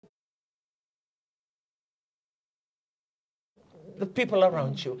people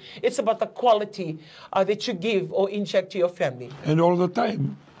around you. It's about the quality that you give or inject to your family. And all the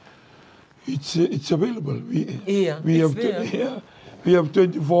time, it's available. We have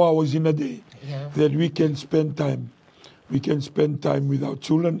 24 hours in a day that we can spend time. We can spend time with our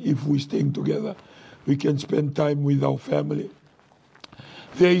children if we're staying together. We can spend time with our family.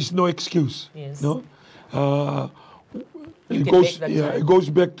 There is no excuse. Yes. No, it goes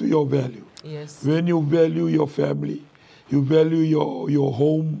back to your value. Yes. When you value your family, you value your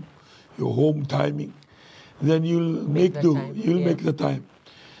home timing, then you'll make the time.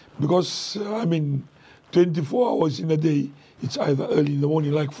 Because 24 hours in a day, it's either early in the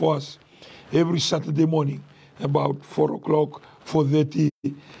morning, like for us, every Saturday morning, about 4 o'clock, 4:30,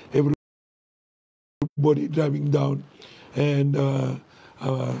 everybody driving down and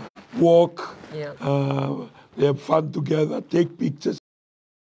walk, they have fun together, take pictures,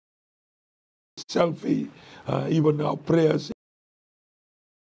 selfie, even our prayers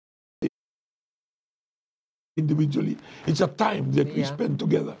individually. It's a time that we spend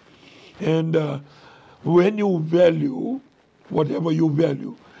together. And when you value whatever you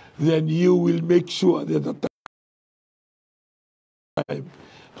value, then you will make sure that the time.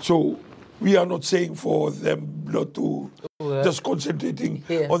 So we are not saying for them not to just concentrating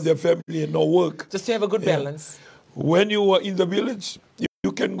on their family and no work. Just to have a good balance. When you are in the village,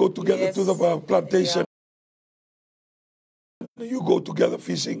 you can go together to the plantation. You go together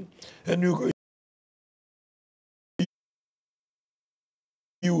fishing, and you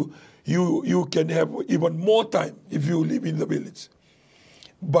can have even more time if you live in the village.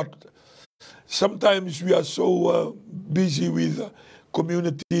 But sometimes we are so busy with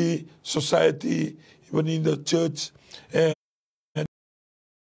community, society, even in the church, and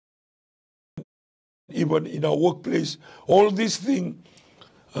even in our workplace. All these things,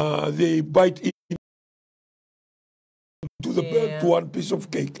 they bite into to one piece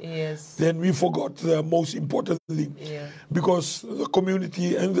of cake. Yes. Then we forgot the most important thing. Because the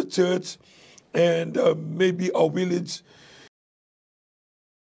community and the church and maybe our village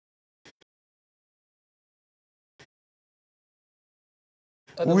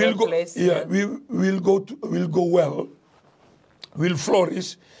will go, will go well, will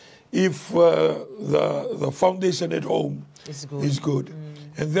flourish if the foundation at home is good.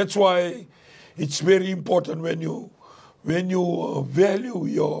 And that's why it's very important when you value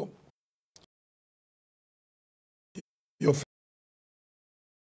your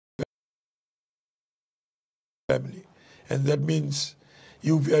family, and that means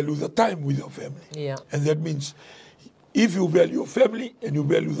you value the time with your family. And that means if you value your family and you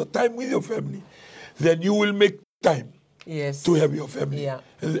value the time with your family, then you will make time to have your family.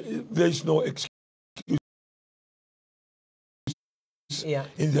 There is no excuse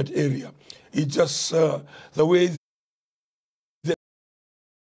in that area. It's just the way that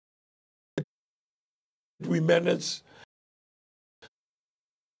we manage.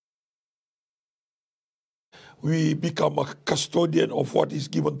 We become a custodian of what is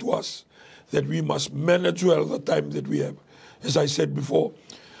given to us, that we must manage well the time that we have. As I said before,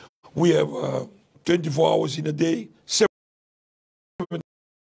 we have 24 hours in a day, 7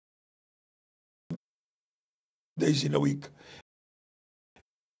 days in a week.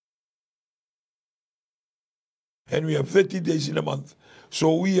 And we have 30 days in a month.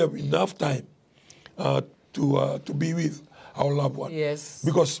 So we have enough time to be with our loved one.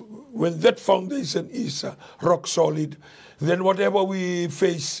 Because when that foundation is rock solid, then whatever we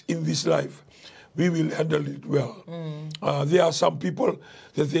face in this life, we will handle it well. There are some people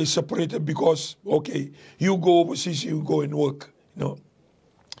that they separated because, okay, you go overseas, you go and work, you know.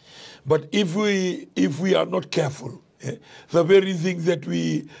 But if we are not careful, the very thing that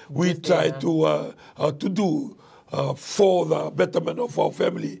we try to do for the betterment of our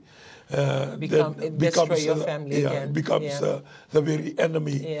family, becomes your family becomes the very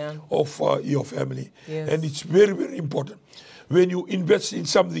enemy of your family. And it's very, very important. When you invest in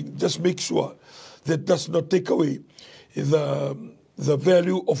something, just make sure that does not take away the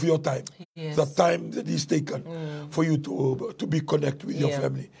value of your time, the time that is taken for you to be connected with your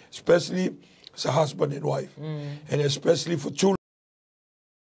family, especially as a husband and wife, and especially for children.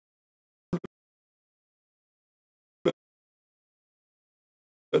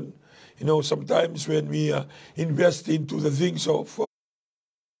 You know, sometimes when we invest into the things of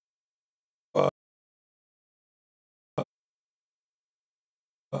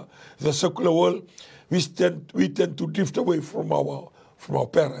the secular world, we tend to drift away from our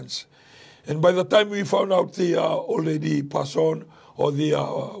parents. And by the time we found out they are already passed on or they are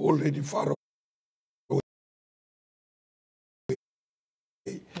already far away,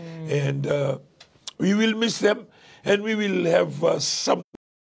 and we will miss them, and we will have something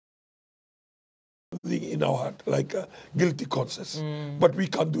in our heart, like a guilty conscience. But we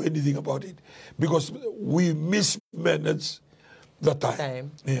can't do anything about it because we mismanage the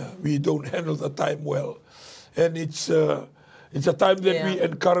time. We don't handle the time well. And it's a time that we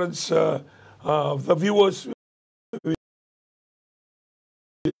encourage the viewers.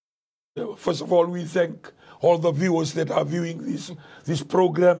 First of all, we thank all the viewers that are viewing this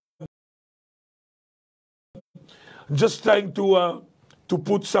program. Just trying to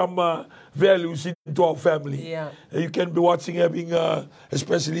put some values into our family. You can be watching, having,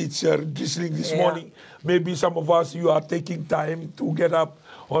 especially it's drizzling this morning. Maybe some of us, you are taking time to get up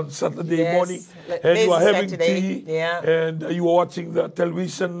on Saturday morning, and you are having tea, and you are watching the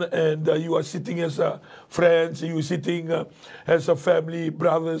television, and you are sitting as friends, you are sitting as a family,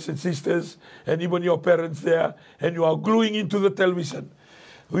 brothers and sisters, and even your parents there, and you are gluing into the television.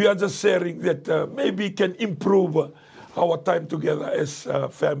 We are just sharing that maybe can improve our time together as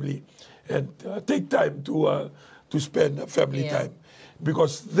family, and take time to spend family time,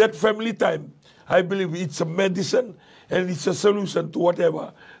 because that family time, I believe it's a medicine and it's a solution to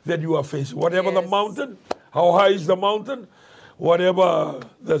whatever that you are facing. Whatever the mountain, how high is the mountain, whatever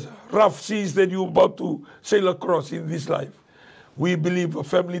the rough seas that you're about to sail across in this life. We believe a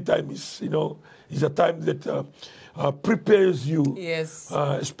family time is, is a time that prepares you,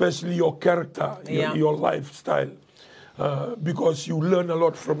 especially your character, your lifestyle. Because you learn a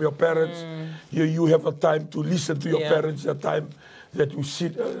lot from your parents. You have a time to listen to your parents, a time that you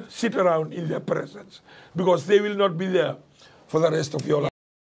sit around in their presence. Because they will not be there for the rest of your life.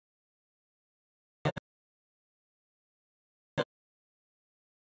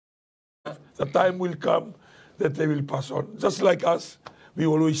 The time will come that they will pass on. Just like us, we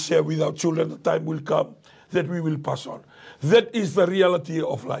always share with our children, the time will come that we will pass on. That is the reality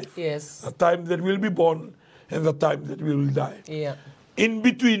of life. Yes. The time that we'll be born and the time that we will die. Yeah. In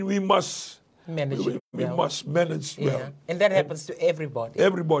between, we must manage well. And that happens to everybody.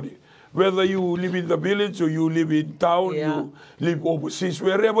 Everybody. Whether you live in the village or you live in town, you live overseas,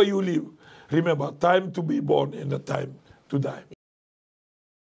 wherever you live. Remember, time to be born and the time to die.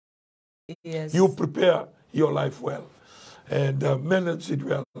 Yes. You prepare your life well and manage it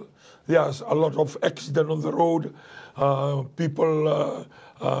well. There's a lot of accident on the road, people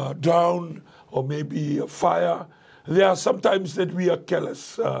drown, or maybe a fire. There are sometimes that we are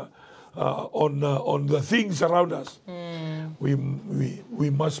careless on the things around us. We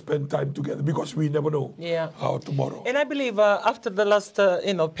must spend time together because we never know how tomorrow. And I believe after the last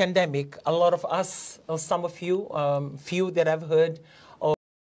pandemic, a lot of us, or some of you, few that I've heard,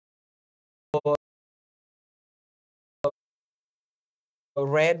 or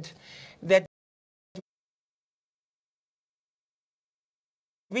read, that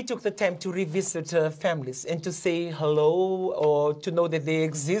we took the time to revisit families and to say hello or to know that they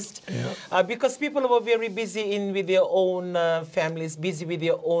exist. Because people were very busy with their own families, busy with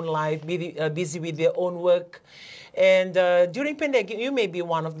their own life, busy with their own work. And during pandemic, you may be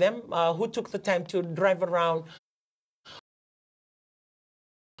one of them who took the time to drive around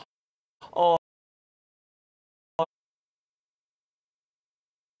or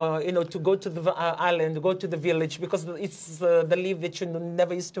to go to the island, go to the village, because it's the leave that you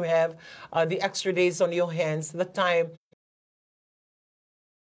never used to have, the extra days on your hands, the time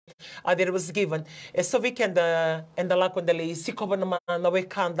that it was given. So we can and the lakondali sikoba na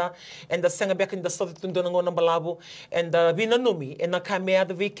wekanda and the sanga back in the south tundono na balabo and binanumi and na kamea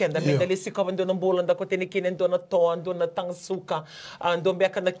the weekend. The medali sikoba do na bola da kotenikin and dona to and dona tangsuka and don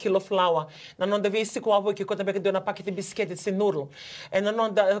back na kilo flour. Na non the we sikoba ki kota back dona packet biscuit it's noodle and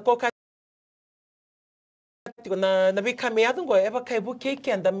non the coca na bi kameado ngo eba kai bu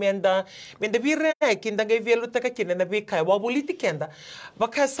kenda menda bi rek inda ga velu taka kina na bi kai wa buliti kenda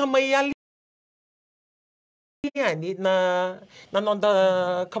baka samayali yani na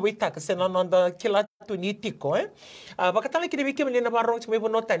nonda kawita kasi na nonda kila tunitiko baka tala kini bi kimni na barong me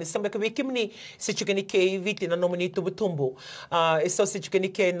bonota ni samba bi kimni si chukeni ke viti na nomini tubutumbo so si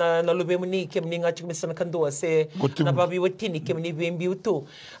chukeni ke na lube muni kimni nga chukmi sana kandoa se na babi watini kimni bimbi utu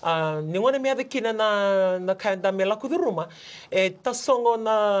ni ngona me ada kina na kanda mela kuduruma tasongo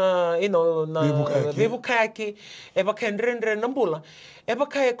na na bebu kayaki baka ndrendre nambula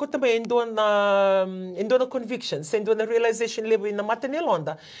baka kota ba endo na convictions endo na realization level na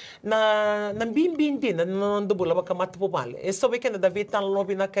matanelonda na bimbi din na nandubula baka matapubale so we can da vitan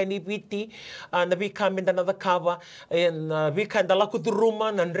lobi na kani viti na vi kaminda na da kava and vi kanda la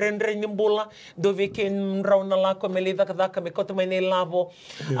kuduruma na ndrendre nimbula do vi ken rauna la ko melida kada me kota mai ne lavo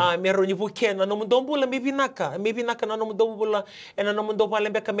mero ni bukena no mundombula me binaka na no mundombula na no mundombala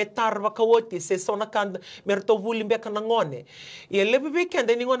beka metar baka woti se sona kanda merto vuli beka na ngone e lebe weekend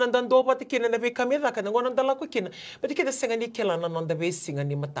ni ngona ndando pati kina na vi kamida kana ngona ndala ko kina pati kida senga ni kela na nonda be singa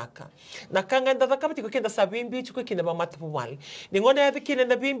ni mataka na kanga ndada kapati ko kenda sabimbi chuko kina ba matapubali ni ngona ya kina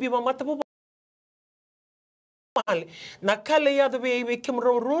na bimbi ba matapubali na kale ya be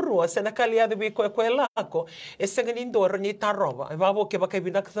kimro ruru se na kale ya be ko lako e senga ni ndoro ni taroba babo ke baka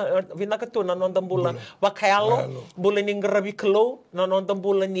vinaka to na nonda mbula bakayalo bula ni ngrabi klo na nonda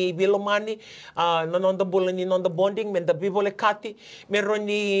mbula ni bilomani na nonda mbula ni nonda bonding menda bibole kati mero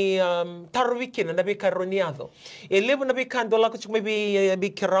ni tarwiki na be karoniado e levo na be kandola ko chukme be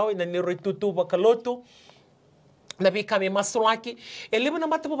kirao na ni roitutu bakalotu na become masulaki lebo na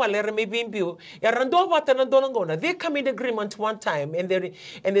matapo balere me bimbiu rando bata na donangona they come in agreement one time and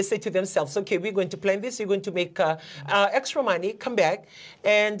they say to themselves, okay, we're going to plan this, we're going to make extra money, come back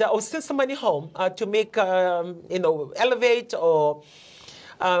and or send some money home to make elevate or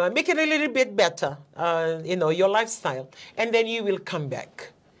make it a little bit better your lifestyle, and then you will come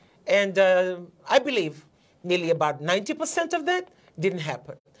back. And I believe nearly about 90% of that didn't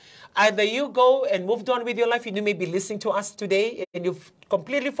happen. Either you go and moved on with your life, and you may be listening to us today, and you've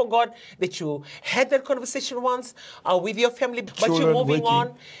completely forgot that you had that conversation once with your family, but you're moving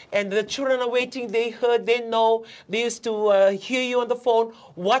on, and the children are waiting. They heard, they know, they used to hear you on the phone,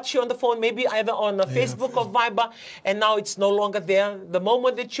 watch you on the phone, maybe either on Facebook or Viber, and now it's no longer there. The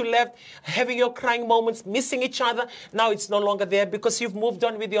moment that you left, having your crying moments, missing each other, now it's no longer there because you've moved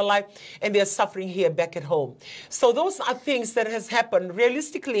on with your life, and they're suffering here back at home. So those are things that has happened.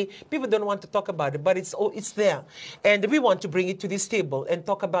 Realistically, people don't want to talk about it, but it's there, and we want to bring it to this table and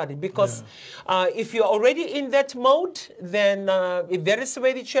talk about it, because if you're already in that mode, then if there is a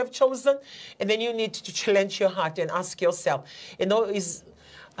way that you have chosen, and then you need to challenge your heart and ask yourself,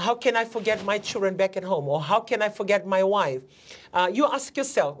 how can I forget my children back at home? Or how can I forget my wife? You ask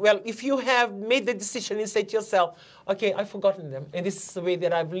yourself, well, if you have made the decision and say to yourself, okay, I've forgotten them, and this is the way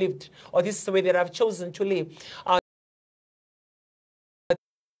that I've lived, or this is the way that I've chosen to live.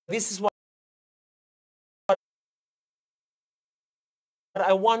 This is what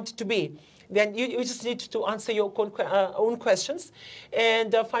I want to be. Then you just need to answer your own questions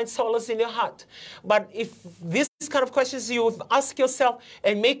and find solace in your heart. But if these kind of questions you ask yourself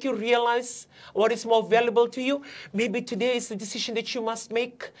and make you realize what is more valuable to you, maybe today is the decision that you must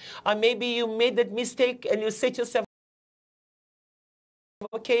make. Maybe you made that mistake and you say to yourself,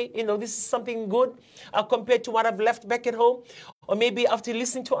 okay, this is something good compared to what I've left back at home. Or maybe after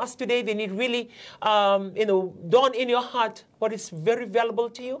listening to us today, they need really, dawn in your heart what is very valuable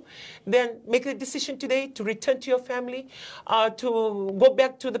to you. Then make the decision today to return to your family, to go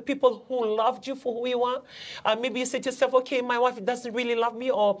back to the people who loved you for who you are. Maybe you say to yourself, okay, my wife doesn't really love me,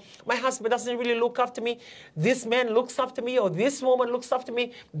 or my husband doesn't really look after me. This man looks after me, or this woman looks after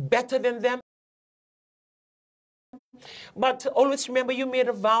me better than them. But always remember, you made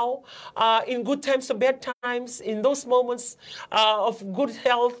a vow in good times or bad times, in those moments of good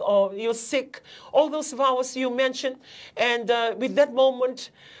health or you're sick, all those vows you mentioned. And with that moment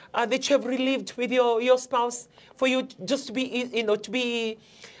that you have relived with your spouse, for you just to be,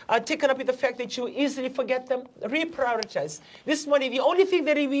 taken up with the fact that you easily forget them, reprioritize. This morning, the only thing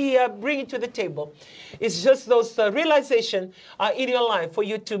that we bring to the table is just those realization in your life for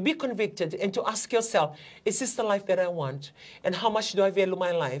you to be convicted and to ask yourself, is this the life that I want? And how much do I value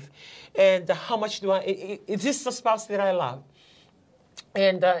my life? And how much is this the spouse that I love?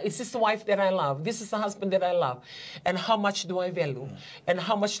 And is this the wife that I love? This is the husband that I love. And how much do I value? And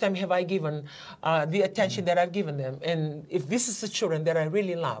how much time have I given the attention that I've given them? And if this is the children that I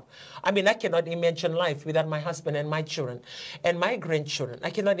really love, I mean, I cannot imagine life without my husband and my children and my grandchildren. I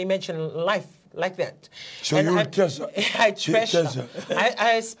cannot imagine life like that. So and you treasure. I treasure.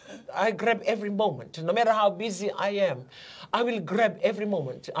 I grab every moment. No matter how busy I am, I will grab every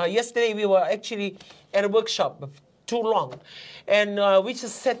moment. Yesterday we were actually at a workshop too long, and we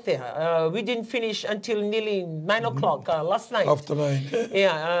just sat there. We didn't finish until nearly 9 o'clock last night. After 9.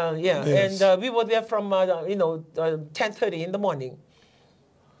 Yeah. Yes. And we were there from 10:30 in the morning.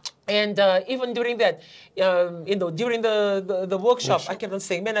 And even during that, during the workshop, I kept on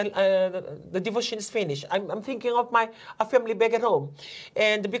saying, man, the devotion is finished. I'm thinking of my family back at home.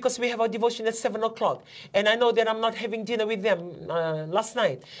 And because we have our devotion at 7 o'clock. And I know that I'm not having dinner with them last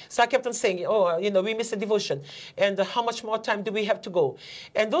night. So I kept on saying, we missed the devotion. And how much more time do we have to go?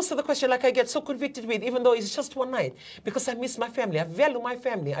 And those are the questions like I get so convicted with, even though it's just one night. Because I miss my family. I value my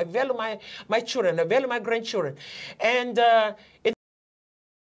family. I value my children. I value my grandchildren. And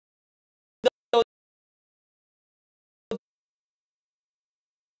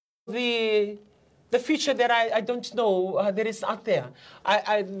the future that I don't know that is out there.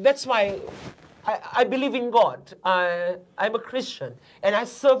 That's why I believe in God. I'm a Christian and I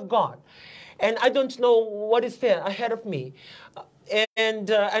serve God, and I don't know what is there ahead of me,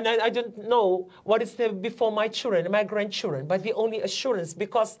 and I don't know what is there before my children and my grandchildren. But the only assurance,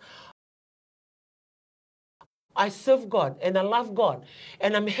 because I serve God and I love God,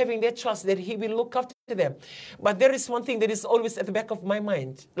 and I'm having that trust that He will look after them. But there is one thing that is always at the back of my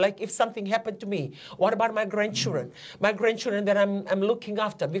mind. Like, if something happened to me, what about my grandchildren? My grandchildren that I'm looking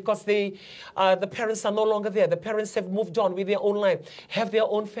after, because the parents are no longer there. The parents have moved on with their own life, have their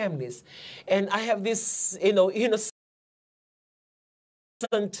own families. And I have this, innocent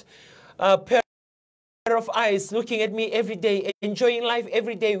pair of eyes looking at me every day, enjoying life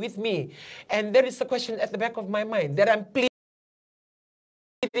every day with me. And there is a question at the back of my mind that I'm pleading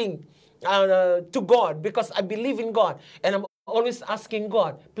to God, because I believe in God, and I'm always asking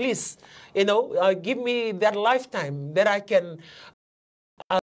God, please, give me that lifetime that I can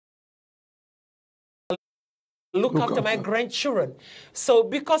look after my grandchildren. So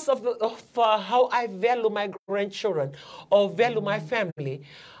because of how I value my grandchildren or value my family,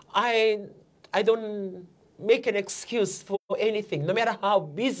 I don't make an excuse for anything. No matter how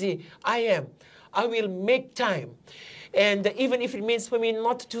busy I am, I will make time. And even if it means for me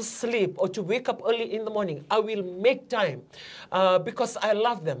not to sleep or to wake up early in the morning, I will make time because I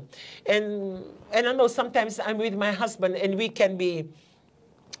love them. And I know sometimes I'm with my husband and we can be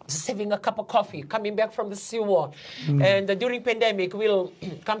just having a cup of coffee, coming back from the seawall. And during pandemic, we'll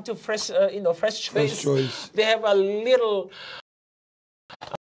come to Fresh Choice. They have a little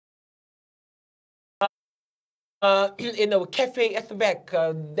cafe at the back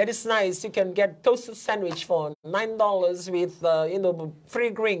that is nice. You can get toasted sandwich for $9 with free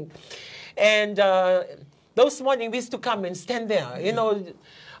drink. And those mornings we used to come and stand there.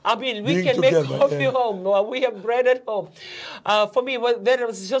 I mean, we can make coffee home, or we have bread at home. For me, there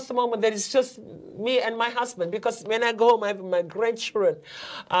was just a moment that it's just me and my husband, because when I go home, I have my grandchildren.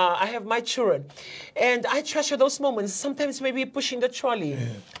 I have my children. And I treasure those moments. Sometimes maybe pushing the trolley,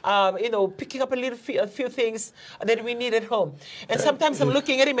 picking up a few things that we need at home. And sometimes I'm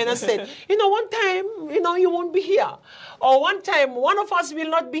looking at him and I said, one time, you won't be here. Or one time, one of us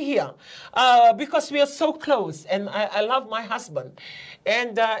will not be here because we are so close. And I love my husband.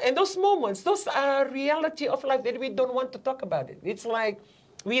 And those moments, those are reality of life that we don't want to talk about it. It's like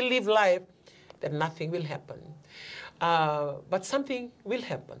we live life that nothing will happen. But something will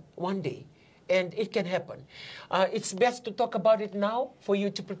happen one day. And it can happen. It's best to talk about it now for you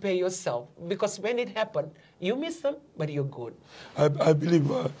to prepare yourself. Because when it happens, you miss them, but you're good. I believe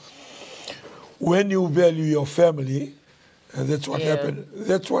when you value your family, and that's what happened.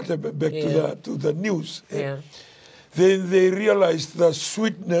 That's what happened back to the news. Then they realized the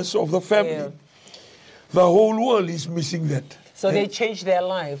sweetness of the family. Yeah. The whole world is missing that. So they changed their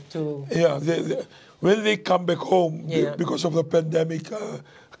life to... Yeah, when they come back home because of the pandemic,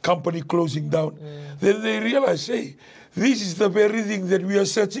 company closing down, then they realize, hey, this is the very thing that we are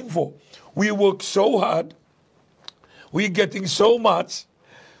searching for. We work so hard, we're getting so much,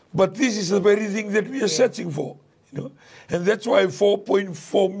 but this is the very thing that we are searching for. And that's why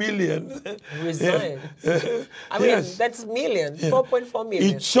 4.4 million resigned. I mean, that's millions. 4.4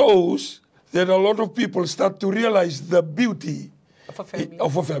 million. It shows that a lot of people start to realize the beauty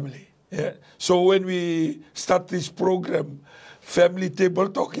of a family. So when we start this program, Family Table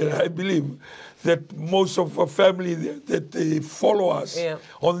Talk, I believe that most of the family that they follow us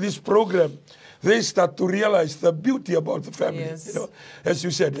on this program, they start to realize the beauty about the family. Yes. As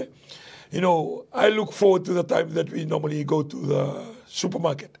you said. I look forward to the time that we normally go to the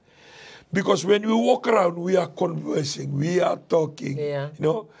supermarket. Because when we walk around, we are conversing, we are talking,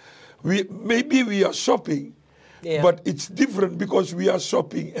 maybe we are shopping, but it's different because we are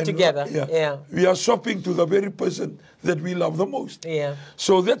shopping and together. We are shopping to the very person that we love the most.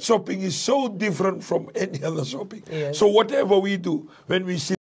 So that shopping is so different from any other shopping. So whatever we do, when we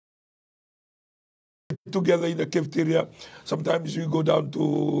sit together in the cafeteria, sometimes we go down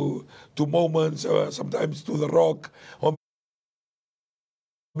to Moments, sometimes to the Rock, or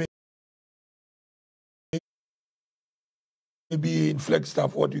maybe in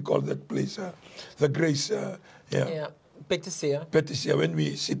Flagstaff, what we call that place, the Grace, Patricia, when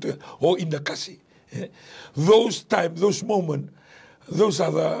we sit, or in the Kasi. Those times, those moments, those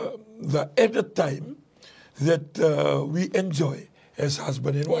are the added time that we enjoy as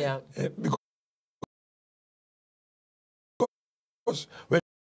husband and wife. Because when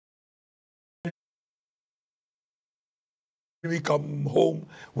we come home,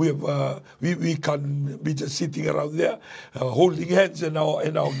 we can be just sitting around there, holding hands, and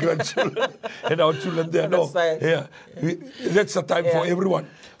our grandchildren and our children there. That's the time for everyone.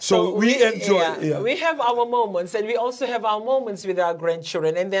 So we enjoy. We have our moments, and we also have our moments with our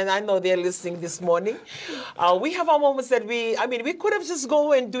grandchildren. And then I know they're listening this morning. We have our moments that we could have just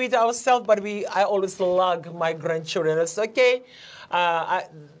go and do it ourselves, but I always lug my grandchildren. It's okay.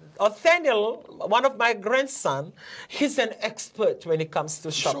 Nathaniel, one of my grandson, he's an expert when it comes to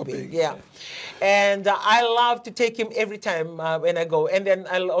shopping. And I love to take him every time when I go. And then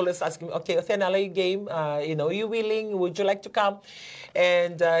I'll always ask him, okay, Nathaniel, are you game? Are you willing? Would you like to come?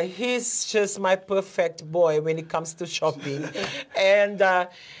 And he's just my perfect boy when it comes to shopping. And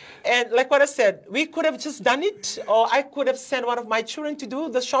like what I said, we could have just done it, or I could have sent one of my children to do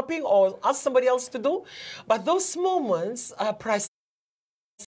the shopping, or ask somebody else to do. But those moments are priceless.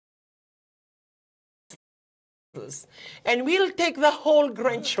 And we'll take the whole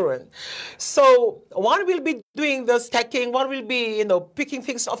grandchildren. So one will be doing the stacking, one will be, picking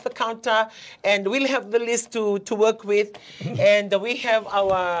things off the counter, and we'll have the list to work with. And we have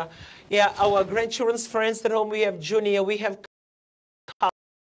our grandchildren's friends at home. We have Junior, we have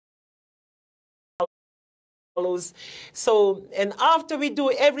follows. So, and after we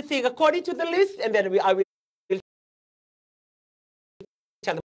do everything according to the list, and then I will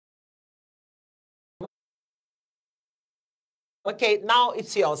tell them, okay, now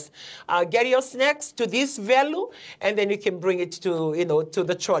it's yours. Get your snacks to this value, and then you can bring it to, to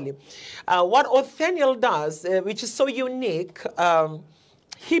the trolley. What Othniel does, which is so unique,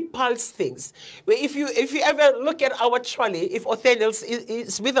 he piles things. If you ever look at our trolley, if Othniel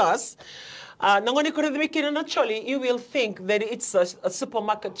is with us, you will think that it's a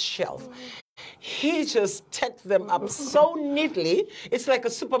supermarket shelf. He just stacked them up so neatly. It's like a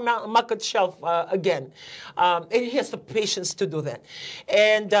supermarket shelf again. And he has the patience to do that.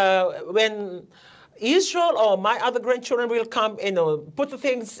 And when Israel or my other grandchildren will come, put the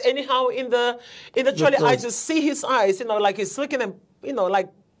things anyhow in the trolley, I just see his eyes, like he's looking at them, like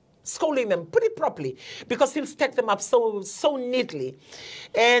scolding them, put it properly, because he'll stack them up so neatly.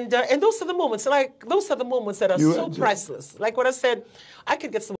 And those are the moments, that are so priceless. Like what I said, I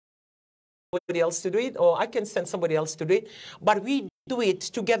can get somebody else to do it, or I can send somebody else to do it, but we do it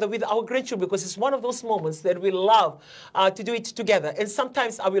together with our grandchildren, because it's one of those moments that we love to do it together. And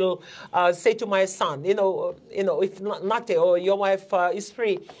sometimes I will say to my son, if Nate or your wife is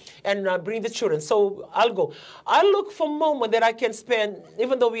free, and bring the children, so I'll go. I look for a moment that I can spend,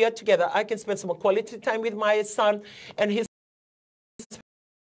 even though we are together, I can spend some quality time with my son and his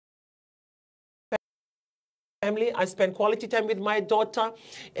family. I spend quality time with my daughter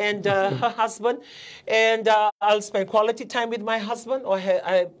and her husband, and I'll spend quality time with my husband, or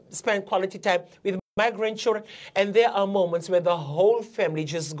I spend quality time with my grandchildren. And there are moments where the whole family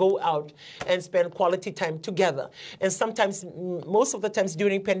just go out and spend quality time together. And sometimes, most of the times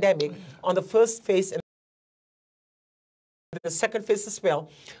during pandemic, on the first phase and the second phase as well,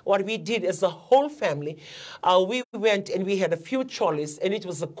 what we did as a whole family, we went and we had a few trolleys, and it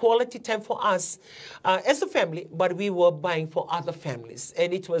was a quality time for us as a family, but we were buying for other families.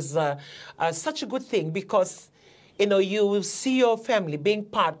 And it was such a good thing, because, you will see your family being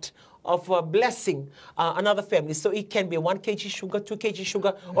part of blessing another family. So it can be 1 kg sugar, 2 kg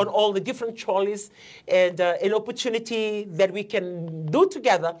sugar on all the different trolleys, and an opportunity that we can do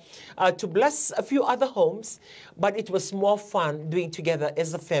together to bless a few other homes. But it was more fun doing together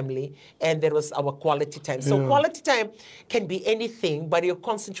as a family, and that was our quality time. So quality time can be anything, but your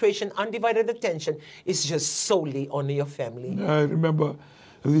concentration, undivided attention is just solely on your family. I remember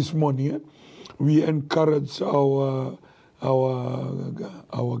this morning, we encouraged our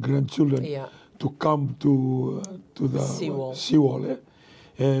grandchildren to come to the seawall.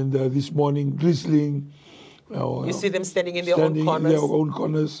 And this morning, drizzling. You see them standing in their own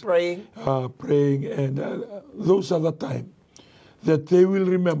corners, praying. And those are the time that they will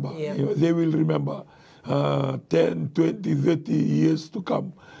remember. They will remember 10, 20, 30 years to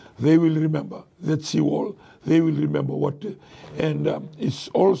come. They will remember that seawall. They will remember what. And it's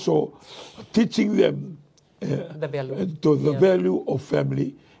also teaching them the value of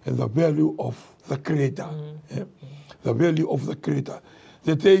family and the value of the Creator. The value of the Creator.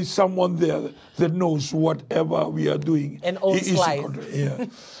 That there is someone there that knows whatever we are doing. And owns life.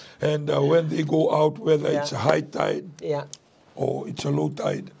 And when they go out, whether it's a high tide or it's a low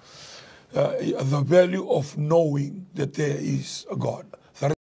tide, the value of knowing that there is a God.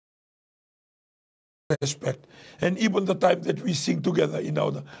 The respect. And even the time that we sing together in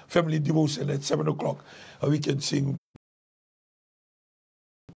our family devotion at 7 o'clock, we can sing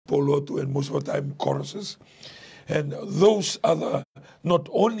Polotu and most of the time choruses. And those are not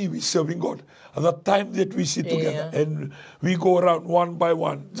only we serving God, at the time that we sit together and we go around one by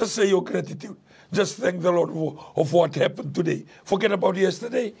one, just say your gratitude. Just thank the Lord of what happened today. Forget about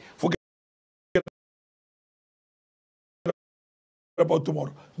yesterday. Forget about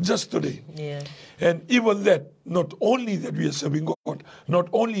tomorrow. Just today. And even that, not only that we are serving God, not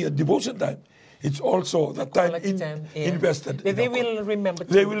only a devotion time, it's also the time invested. They will remember.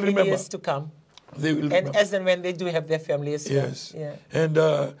 They will remember years to come. They will remember. As and when they do have their family as well. Yes. And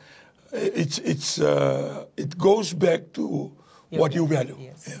it goes back to what you value.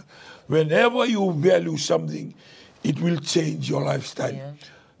 Whenever you value something, it will change your lifestyle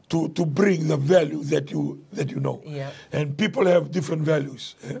to bring the value that you know. And people have different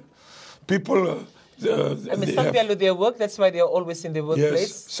values. People. Some value their work. That's why they are always in the workplace.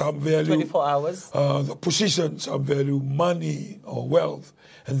 Yes, some value 24 hours. The position, some value money or wealth,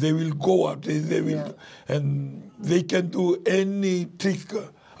 and they will go out. They will, and they can do any trick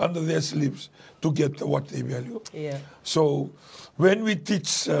under their sleeves to get what they value. So when we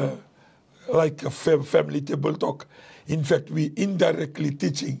teach like a family table talk, in fact, we indirectly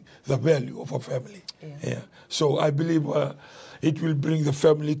teaching the value of a family. So I believe it will bring the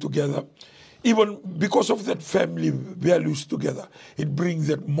family together. even because of that family values together, it brings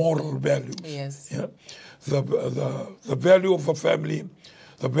that moral values. Yes. Yeah? The value of a family,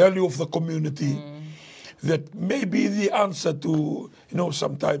 the value of the community, that may be the answer to,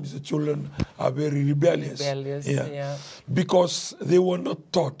 sometimes the children are very rebellious. Yeah. Because they were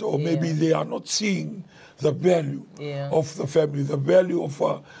not taught, or maybe they are not seeing the value of the family, the value of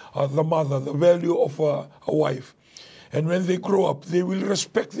the mother, the value of a wife. And when they grow up, they will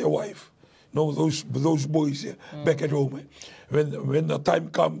respect their wife. Those boys back at home. When the time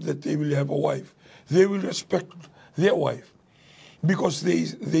comes that they will have a wife, they will respect their wife. Because they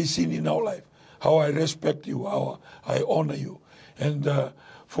seen in our life how I respect you, how I honor you. And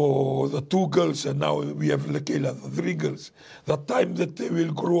for the 2 girls, and now we have Lekela, the 3 girls, the time that they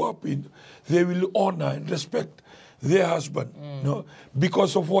will grow up in, they will honor and respect their husband,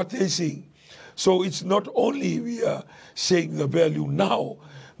 because of what they see. So it's not only we are saying the value now,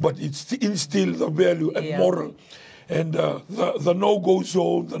 but it's instill the value and moral, and the no-go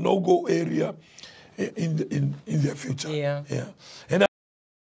zone, the no-go area in their future. Yeah. And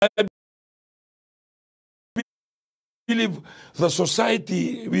I believe the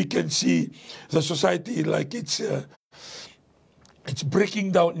society, we can see the society like it's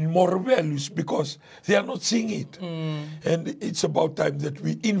breaking down in moral values because they are not seeing it. And it's about time that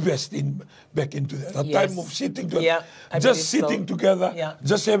we invest back into that. A time of sitting together, just sitting together,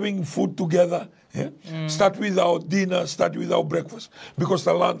 just having food together. Start with our dinner, start with our breakfast, because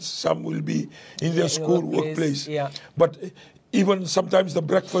the lunch, some will be in their school, workplace. But even sometimes the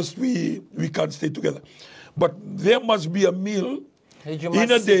breakfast, we can't stay together. But there must be a meal in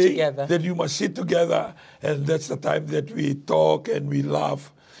a day that you must sit together, and that's the time that we talk and we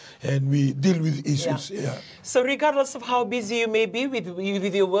laugh and we deal with issues. So regardless of how busy you may be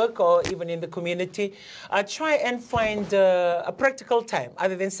with your work or even in the community, try and find a practical time,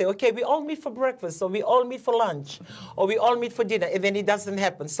 other than say, okay, we all meet for breakfast, or we all meet for lunch, or we all meet for dinner, and then it doesn't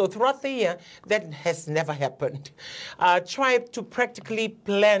happen. So throughout the year, that has never happened. Try to practically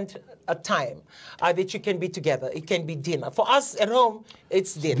plan a time that you can be together. It can be dinner. For us at home,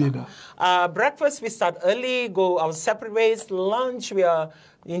 it's dinner. Breakfast, we start early, go our separate ways. Lunch, we are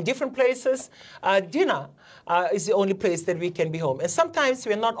in different places. Dinner is the only place that we can be home. And sometimes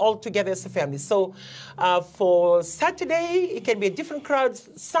we're not all together as a family. So for Saturday, it can be a different crowd.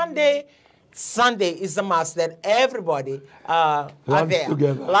 Sunday is the must that everybody are there.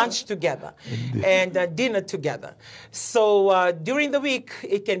 Lunch together. And dinner together. So during the week,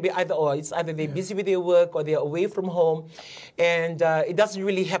 it can be either or. It's either they're busy with their work or they're away from home. And it doesn't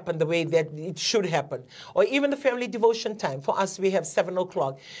really happen the way that it should happen. Or even the family devotion time. For us, we have 7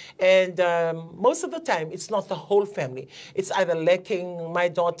 o'clock. And most of the time, it's not the whole family. It's either lacking my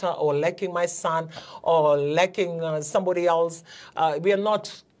daughter or lacking my son or lacking somebody else. We are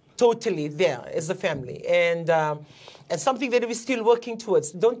not totally there as a family, and something that we're still working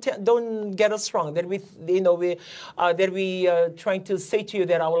towards. Don't get us wrong that we trying to say to you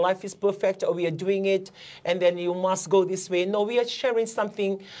that our life is perfect or we are doing it and then you must go this way. No, we are sharing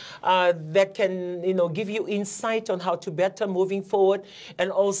something that can give you insight on how to better moving forward,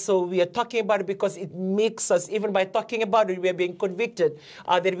 and also we are talking about it because it makes us, even by talking about it, we are being convicted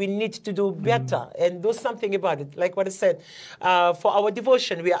that we need to do better and do something about it. Like what I said, for our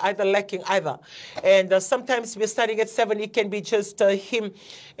devotion, we are either lacking either, and sometimes we're starting at 7. It can be just him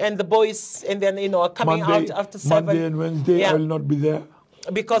and the boys, and then coming out after 7. Monday and Wednesday, I will not be there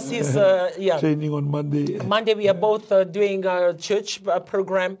because he's training on Monday. Monday we are both doing a church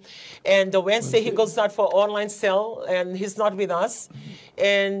program, and Wednesday he goes out for online cell, and he's not with us,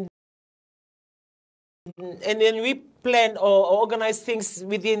 and then we plan or organize things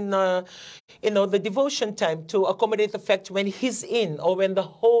within the devotion time to accommodate the fact when he's in or when the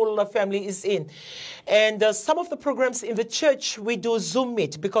whole family is in. And some of the programs in the church we do Zoom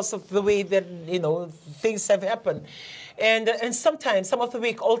meet because of the way that things have happened. And sometimes, some of the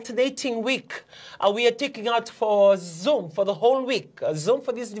week, alternating week, we are taking out for Zoom for the whole week. Zoom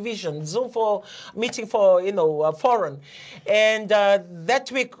for this division, Zoom for meeting for, foreign. And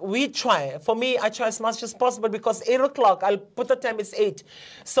that week, we try. For me, I try as much as possible because 8 o'clock, I'll put the time, it's 8.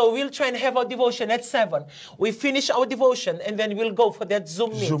 So we'll try and have our devotion at 7. We finish our devotion, and then we'll go for that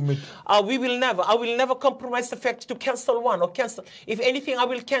Zoom meet. I will never compromise the fact to cancel one or cancel. If anything, I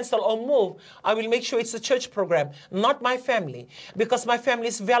will cancel or move. I will make sure it's a church program, not my family, because my family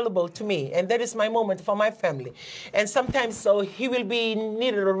is valuable to me, and that is my moment for my family. And sometimes he will be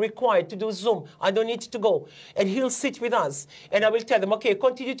needed or required to do Zoom. I don't need to go, and he'll sit with us, and I will tell them, okay,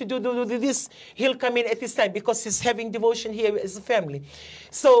 continue to do this. He'll come in at this time because he's having devotion here as a family.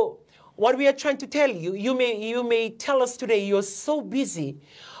 So what we are trying to tell you, you may tell us today you're so busy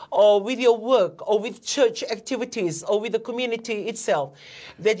or with your work, or with church activities, or with the community itself,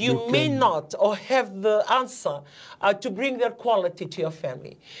 that you may not or have the answer to bring that quality to your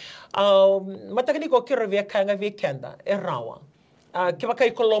family. Matakani ko kira via kanga weekenda erawa.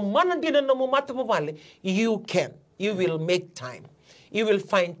 Kibakai kolomana dina no mumata mobile. You can. You will make time. You will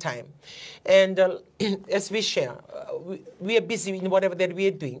find time. And as we share, we are busy in whatever that we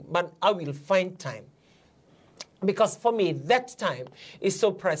are doing, but I will find time. Because for me, that time is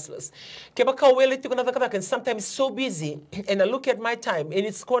so priceless. And sometimes so busy, and I look at my time, and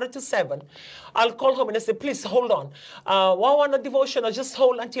it's 6:45. I'll call home and I say, please hold on. One on a devotion, or just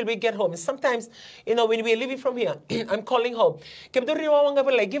hold until we get home. And sometimes, when we're leaving from here, I'm calling home.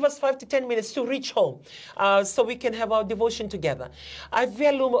 Give us 5 to 10 minutes to reach home, so we can have our devotion together. I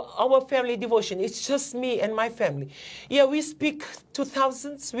value our family devotion. It's just me and my family. Yeah, we speak to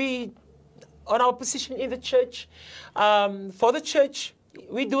thousands. On our position in the church, for the church,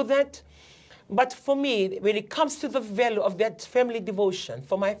 we do that. But for me, when it comes to the value of that family devotion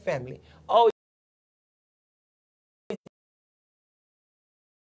for my family,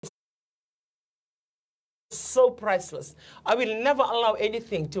 it's so priceless. I will never allow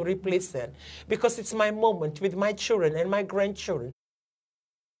anything to replace that, because it's my moment with my children and my grandchildren.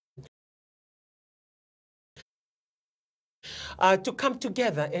 To come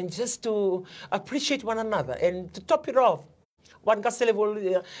together and just to appreciate one another. And to top it off, what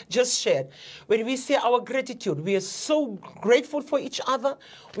Gaselevo just shared, when we say our gratitude, we are so grateful for each other.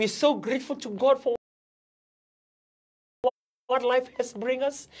 We are so grateful to God for what life has bring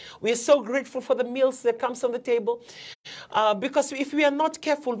us. We are so grateful for the meals that comes on the table. Because if we are not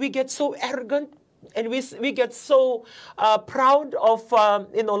careful, we get so arrogant. And we get so proud of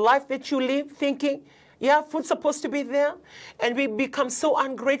life that you live, thinking, yeah, food's supposed to be there, and we become so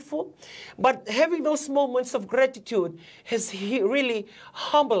ungrateful. But having those moments of gratitude has really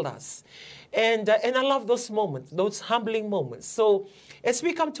humbled us. And I love those moments, those humbling moments. So as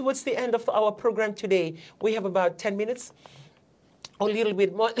we come towards the end of our program today, we have about 10 minutes, a little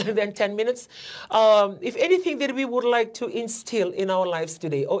bit more than 10 minutes. If anything that we would like to instill in our lives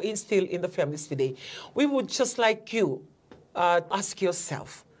today, or instill in the families today, we would just like you ask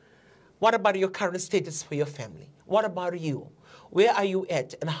yourself, what about your current status for your family? What about you? Where are you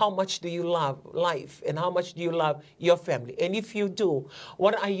at? And how much do you love life? And how much do you love your family? And if you do,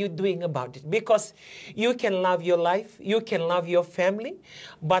 what are you doing about it? Because you can love your life, you can love your family,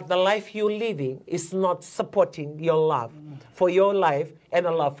 but the life you're living is not supporting your love for your life and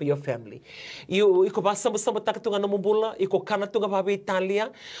a love for your family. Iko ba samba takatunga na mubula, iko kana tunga babi Italia,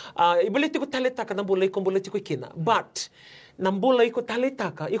 ibuliti ko taletaka na bula, iko buliti ko kina. But nambula iko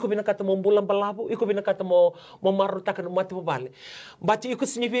talitaka, iko binakata mo mbula balabo, iko binakata mo marutaka no mati mobile. But iko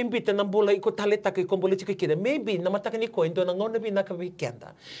sinyibi imbita nambula iko talitaka, iko buliti ko kina. Maybe namataka ni ko indo nangona binaka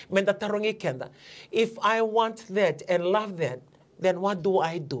weekenda. Menda tarong ikenda. If I want that and love that, then what do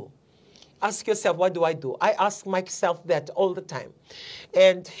I do? Ask yourself, what do I do? I ask myself that all the time.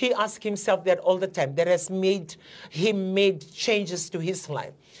 And he asked himself that all the time. That has made him changes to his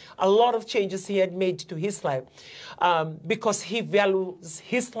life. A lot of changes he had made to his life because he values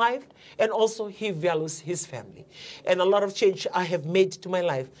his life and also he values his family. And a lot of change I have made to my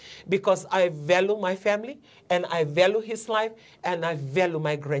life because I value my family and I value his life and I value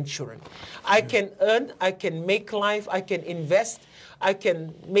my grandchildren. I can earn, I can make life, I can invest, I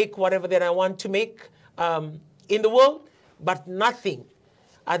can make whatever that I want to make in the world, but nothing.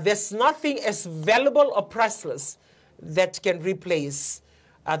 There's nothing as valuable or priceless that can replace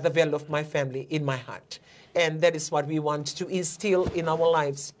the value of my family in my heart. And that is what we want to instill in our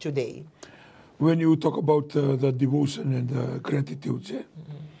lives today. When you talk about the devotion and the gratitude,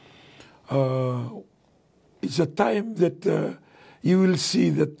 it's a time that you will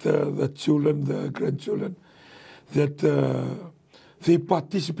see that the children, the grandchildren, that they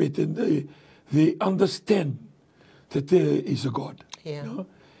participate and they understand that there is a God. Yeah. You know?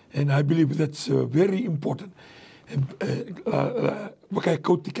 And I believe that's very important. Baka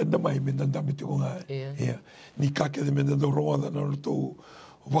kauti kanda mai mendanda miti ko nga. Yeah. Ni kake de mendanda ronga na to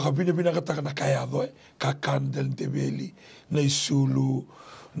baka bina kata na kaya do ka kandel de beli na isulu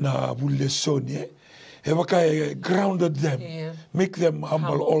na bulesoni e baka grounded them, make them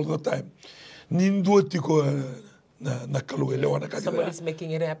humble all the time. Nindu tiko na kalu ele wana kaka. Somebody's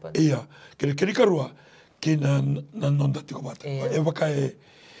making it happen. Yeah. Kene karua kina na nonda tiko bata. E baka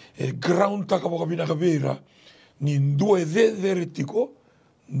ground taka baka bina kabira. Ni ndua e tiko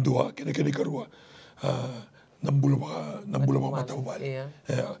ndua kene karua nambula mata wale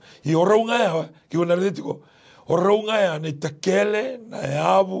I oraunga ya ki ona tiko oraunga ya ni takele na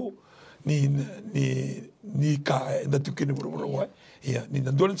yabu ni ni ka na tukini buru ia ni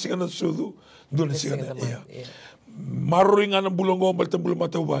na dolan singa na sudu dolan singa na ia maro inga na bulongo balta bulu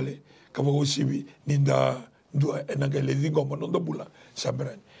mata ubale kama usibi ninda dua enangele dingo manondo bula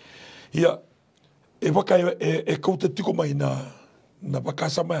sabran ia e waka e kauta tiko mai na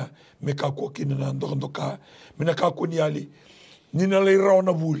bakasa mai me ka ko kina na ndoka me na ka ko ni ali ni na le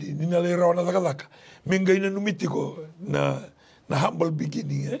raona buli ni na le raona daka me ngaina numitiko na humble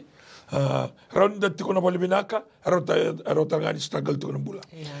beginning raun da tiko na balibinaka arota ngani struggle tiko na bula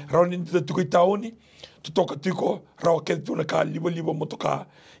raun da tiko itaoni tu toka tiko rawa ke tu na ka libo motoka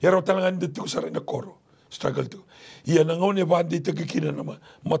ya rota ngani da tiko sara na koro struggle tu ia na ngone bande te kina na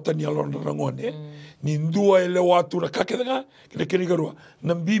mata ni alon na ngone ni ndua ele watu na kakega kile garua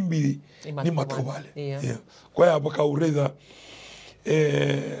na mbimbi ni matkobale ia kwa ya baka ureda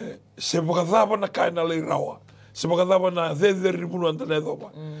se baka dava na kaina le rawa se baka dava na de ribunu andane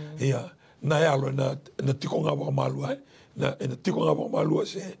doba ia na yalo na tiko nga baka malua na tiko nga baka malua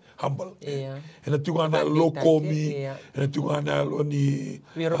se humble na tiko nga lo komi na tiko nga lo ni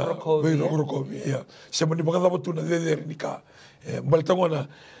viro komi ia se mani baka dava tu na de ni ka baltangona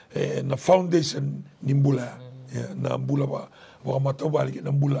na foundation ni mbula na mbula ba mata bali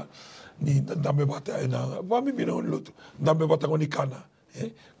na mbula ni ndambe bata na vami bina on lotu ndambe bata ngoni kana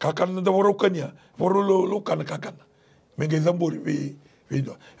kakana da woro kanya woro lo kana kakana menge zamburi vi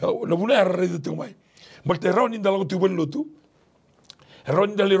do na buna era de tu mai malte rauni ndala tu bon lotu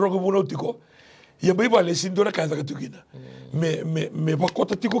rauni ndali rogo buno tiko ya bai bale sindora kaza ka tukina me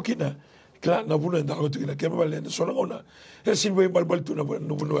bakota tiko kina kla na buna ndala tu kina kema bale so na ona sin bai bal tu na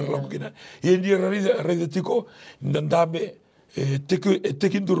no buno era kina yendi rede tiko ndambe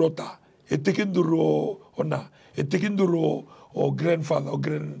tekindurota tekinduro ona tekinduro o grandfather o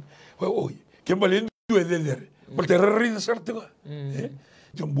grand oi kembali ndu edere malte rarida sartinga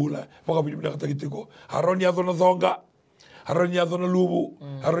jombula paka bini na katiko haroni adona zonga haroni adona lubu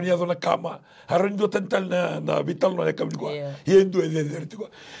haroni adona kama haroni do tental na vital no ekam ko yendu edere tiko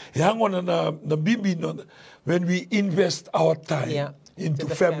yangona na bibi no when we invest our time into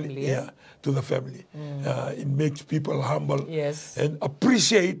the family. To the family. It makes people humble and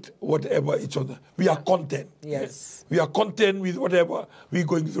appreciate whatever each other. We are content. Yes. We are content with whatever we're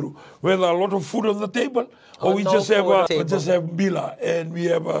going through. Whether a lot of food on the table or we just have bila and we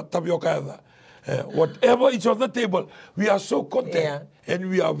have tapioca. Whatever is on the table, we are so content and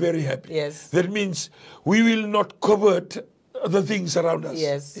we are very happy. Yes. That means we will not covet the things around us.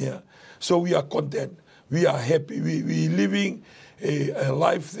 Yes. So we are content. We are happy. We living a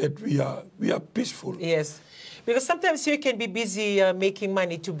life that we are peaceful. Yes, because sometimes you can be busy making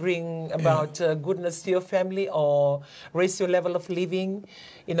money to bring about goodness to your family or raise your level of living,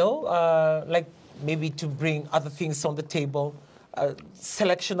 you know, like maybe to bring other things on the table,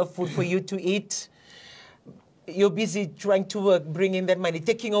 selection of food for you to eat. You're busy trying to work, bringing that money,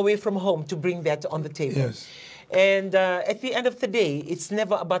 taking away from home to bring that on the table. Yes. And at the end of the day, it's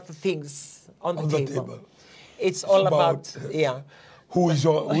never about the things on the table. It's all about who is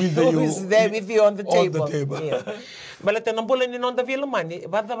there with you on the table. Balata na bola ni nonda vila mani,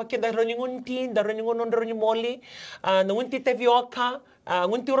 bada bakenda roni ngunti, da roni ngunti roni moli, na ngunti te vioka,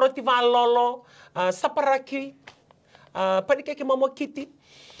 ngunti roti valolo, saparaki, panike ke mamo kiti.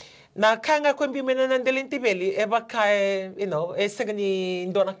 Na kanga ko mbi mena nandele ntibeli eba kai segani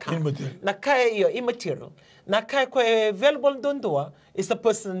ndona ka na kai immaterial na kai ko available ndondoa is the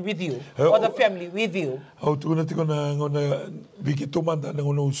person with you or the family with you au tu na tiko na ngona biki tomanda na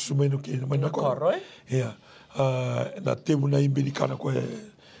ngona usumeno ke na ko na temu na imbeli kana ko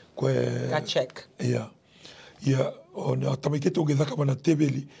ka check ona tamiketo ge daka bana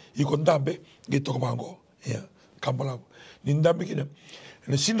tebeli ikondambe ge tokobango kambala ni ndambe kina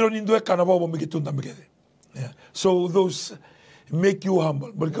and so those make you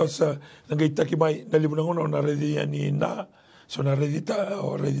humble because nangitaki mai nalibunangono na redi ani na so na redita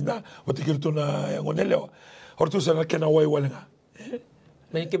o redina o tikirto na ngoneleo hortu sana kena wai walenga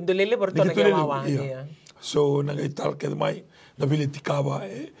Menikim dolele bortona gawawa so nangital ke mai na bilitikaba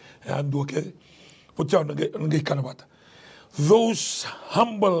andu ke putya nangi kanabata those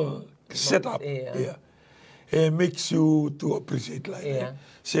humble setup makes you to appreciate life.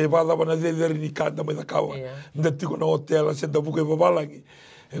 Se vada bana de ni kanda me da kawa. Ndati ko na hotel se da buke babalangi.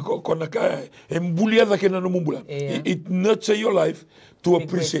 Ko na ka embuliada ke na no mumbula. It nurture your life to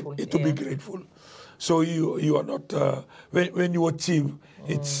appreciate it, to be grateful. So you are not when you achieve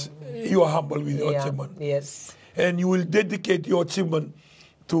it's you are humble with your achievement. Yes. And you will dedicate your achievement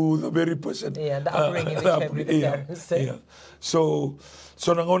to the very person. The upbringing the family. So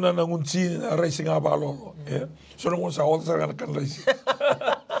nangona nangunci racing abalo. So nangona sa all sa kan racing.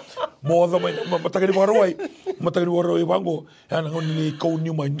 mo da mai matagani warawai bango ana ngoni ni ko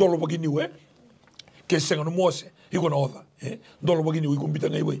ni mai dolo bagini we ke senga no mose iko na oda dolo bagini we kumbita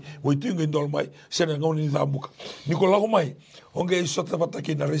ngai we tinga dolo mai sena ngoni ni damuka ni ko lago mai onge isota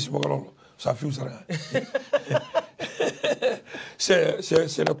pataki na resi bagalolo sa fiu sara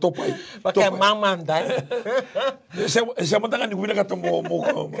se na topai Porque mamanda. se matanga ni kumbina kata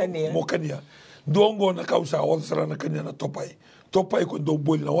mo kania dongo na kausa oda sara na kania na topai ko do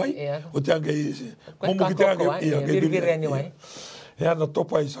bol na wai o tanga mo kitanga Vir ni wai. Ja, na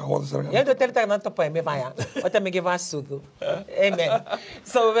topai sa roda sa. Ja, do tel na topai me vai. O ta me ge vasudo. Amen.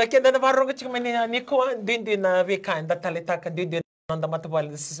 So we can na varong chik mani ni ko din na we kan da talita kan din da matawal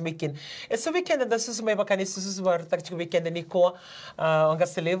this weekend. So weekend da susu me bakani susu war tak chik weekend ni ko anga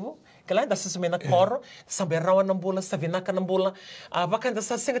selevo. Kala da susu me na koro sabe rawa ng bola sa vinaka ng bola. Bakan da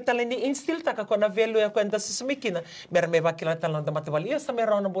sa singa tala ni instil ta ka ko na velo ya ko da susu mikina. Mer me bakila tala da matawal. Iya sa me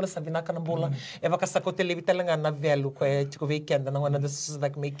rawa ng bola sa vinaka ng bola. E baka sa ko televi tala na velo ko chik weekend na wana da susu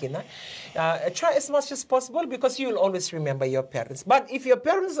tak mikina. Try as much as possible because you will always remember your parents. But if your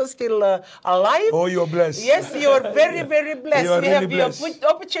parents are still alive, oh, you're blessed. Yes, you are very, very blessed. You are we really have blessed. the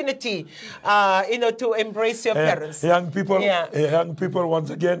opportunity, to embrace your parents. Young people, once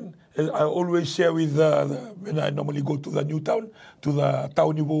again, I always share with when I normally go to the new town, to the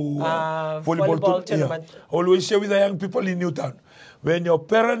Taunibu volleyball tournament. Yeah. Always share with the young people in Newtown. When your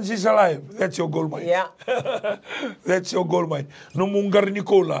parents is alive, that's your gold mine. Yeah. That's your gold mine. No mungar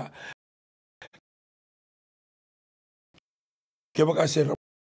Nicola. Kaya makasira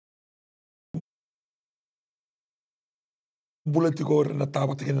bulati ko na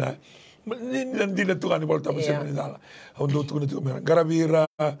tama tingin na hindi na tukani volta pa siya nila hondo tukani tukani meron garabira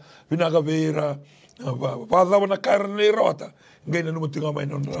pinagabira padaw na karne rota ngayon na numutinga may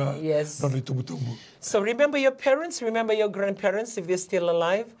non ritumutumu. So remember your parents, remember your grandparents if they're still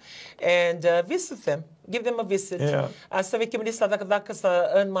alive, and visit them. Give them a visit. So we can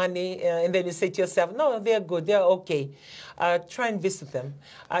earn money, and then you say to yourself, no, they're good, they're okay. Try and visit them.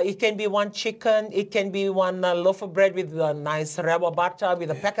 It can be one chicken, it can be one loaf of bread with a nice rubber butter, with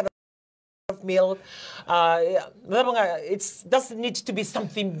a packet of milk. It doesn't need to be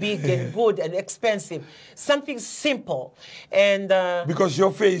something big and good and expensive. Something simple. And because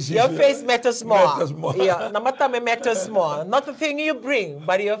your face matters more. Yeah, namatame matters more. Not the thing you bring,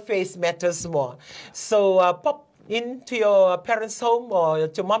 but your face matters more. So pop into your parents' home or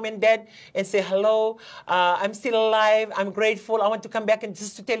to mom and dad and say, hello, I'm still alive, I'm grateful, I want to come back and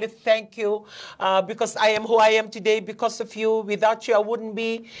just to tell you thank you because I am who I am today because of you. Without you, I wouldn't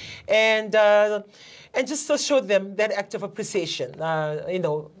be. And just to show them that act of appreciation,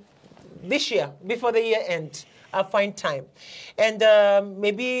 this year, before the year ends. Find time. And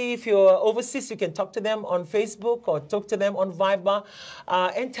maybe if you're overseas, you can talk to them on Facebook or talk to them on Viber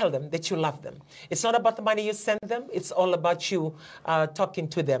and tell them that you love them. It's not about the money you send them. It's all about you talking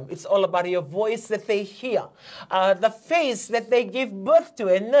to them. It's all about your voice that they hear, the face that they give birth to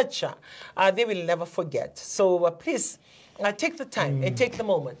and nurture. They will never forget. So please, take the time and take the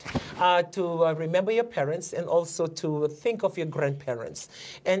moment to remember your parents and also to think of your grandparents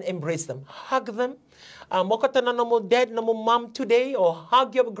and embrace them. Hug them. Mokotana no mo dad, no mo mom today, or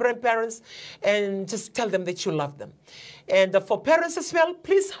hug your grandparents and just tell them that you love them. And for parents as well,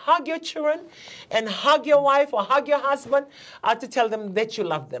 please hug your children and hug your wife or hug your husband to tell them that you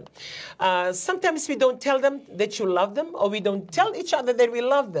love them. Sometimes we don't tell them that you love them, or we don't tell each other that we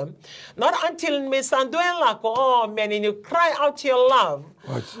love them. Not until oh man, and you cry out your love.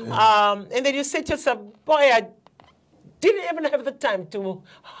 And then you say to yourself, boy, I didn't even have the time to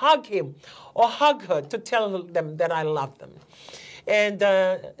hug him or hug her to tell them that I love them. And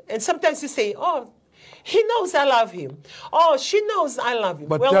sometimes you say, oh, he knows I love him. Oh, she knows I love him.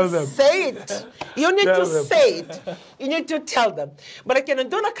 But well, tell them. Say it. You need to say it. You need to tell them. But I can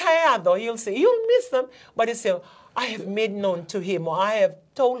do a kayado. You'll say, you'll miss them. But you say, I have made known to him, or I have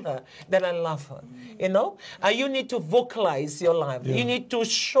told her that I love her. You know, you need to vocalize your love. You need to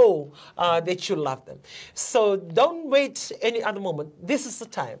show that you love them. So don't wait any other moment. This is the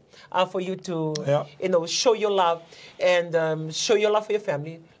time for you to, show your love and show your love for your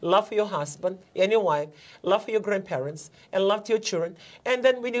family, love for your husband and your wife, love for your grandparents, and love to your children. And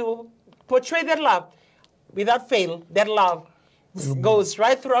then when you portray that love, without fail, that love goes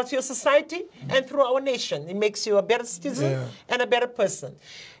right throughout your society and through our nation. It makes you a better citizen and a better person.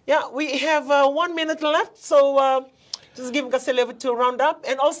 Yeah, we have 1 minute left, so just giving us a level to round up.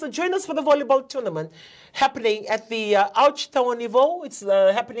 And also join us for the volleyball tournament happening at the Oudtshoorn niveau. It's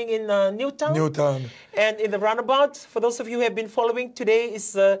happening in Newtown. And in the roundabout, for those of you who have been following, today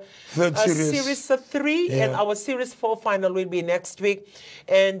is third series 3, and our series 4 final will be next week.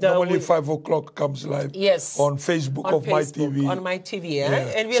 And normally 5 o'clock comes live. Yes, on Facebook on of Facebook, My TV. On My TV,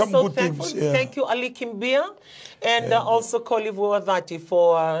 and we are Some so good thankful. teams, Thank you, Ali Kimbia, and also Kolivu Adati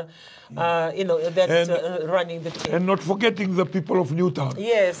for running the team. And not forgetting the people of Newtown.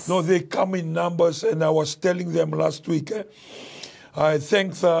 Yes. No, they come in numbers, and I was telling them last week. I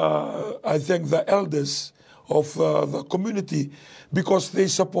thank the elders of the community because they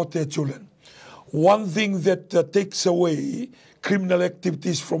support their children. One thing that takes away criminal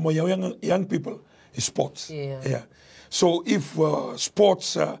activities from young people is sports. Yeah. So if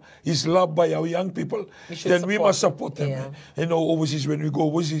sports is loved by our young people, then we must support them. Yeah. You know, overseas, when we go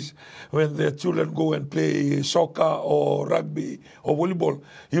overseas, when their children go and play soccer or rugby or volleyball,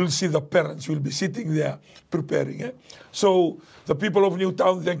 you'll see the parents will be sitting there preparing. So the people of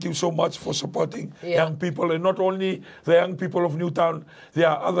Newtown, thank you so much for supporting young people. And not only the young people of Newtown, there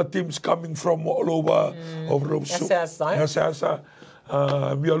are other teams coming from all over.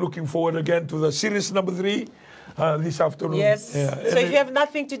 We are looking forward again to the series number 3. This afternoon. Yes. So if you have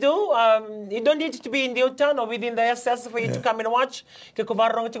nothing to do, you don't need to be in Newtown or within the SS for you to come and watch.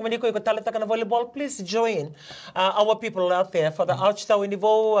 Volleyball, please join our people out there for the Oudtshoorn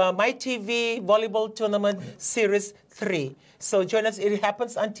niveau My TV volleyball tournament series 3. So join us. It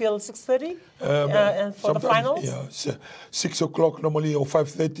happens until 6:30 and for the finals? Yeah, 6 o'clock normally or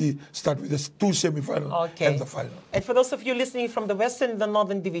 5:30 start with the 2 semi-finals and the final. And for those of you listening from the Western and the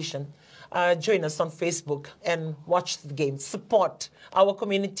Northern Division, join us on Facebook and watch the game. Support our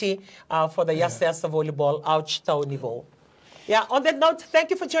community for the Yasa Volleyball Oudtshoorn niveau. Yeah, on that note,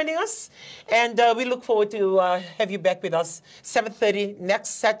 thank you for joining us. And we look forward to have you back with us 7:30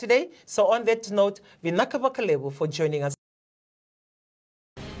 next Saturday. So on that note, Vinaka Bakalebu for joining us.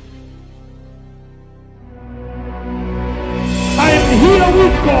 I am here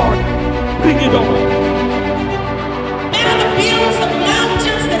with God. Bring it on. There are the bills of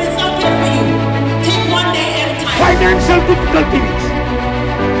mountains that is out there for you. Take one day at a time. Financial difficulties.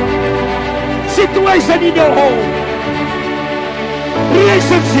 Situation in your home.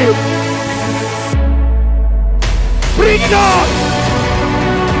 Relationship. Bring it on.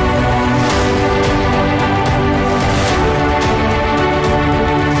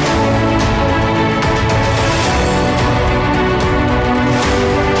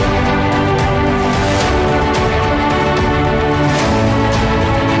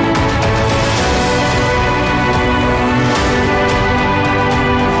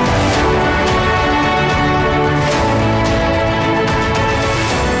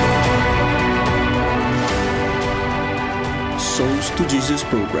 Souls to Jesus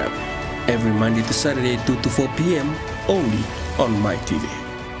program every Monday to Saturday 2 to 4 p.m. only on My TV.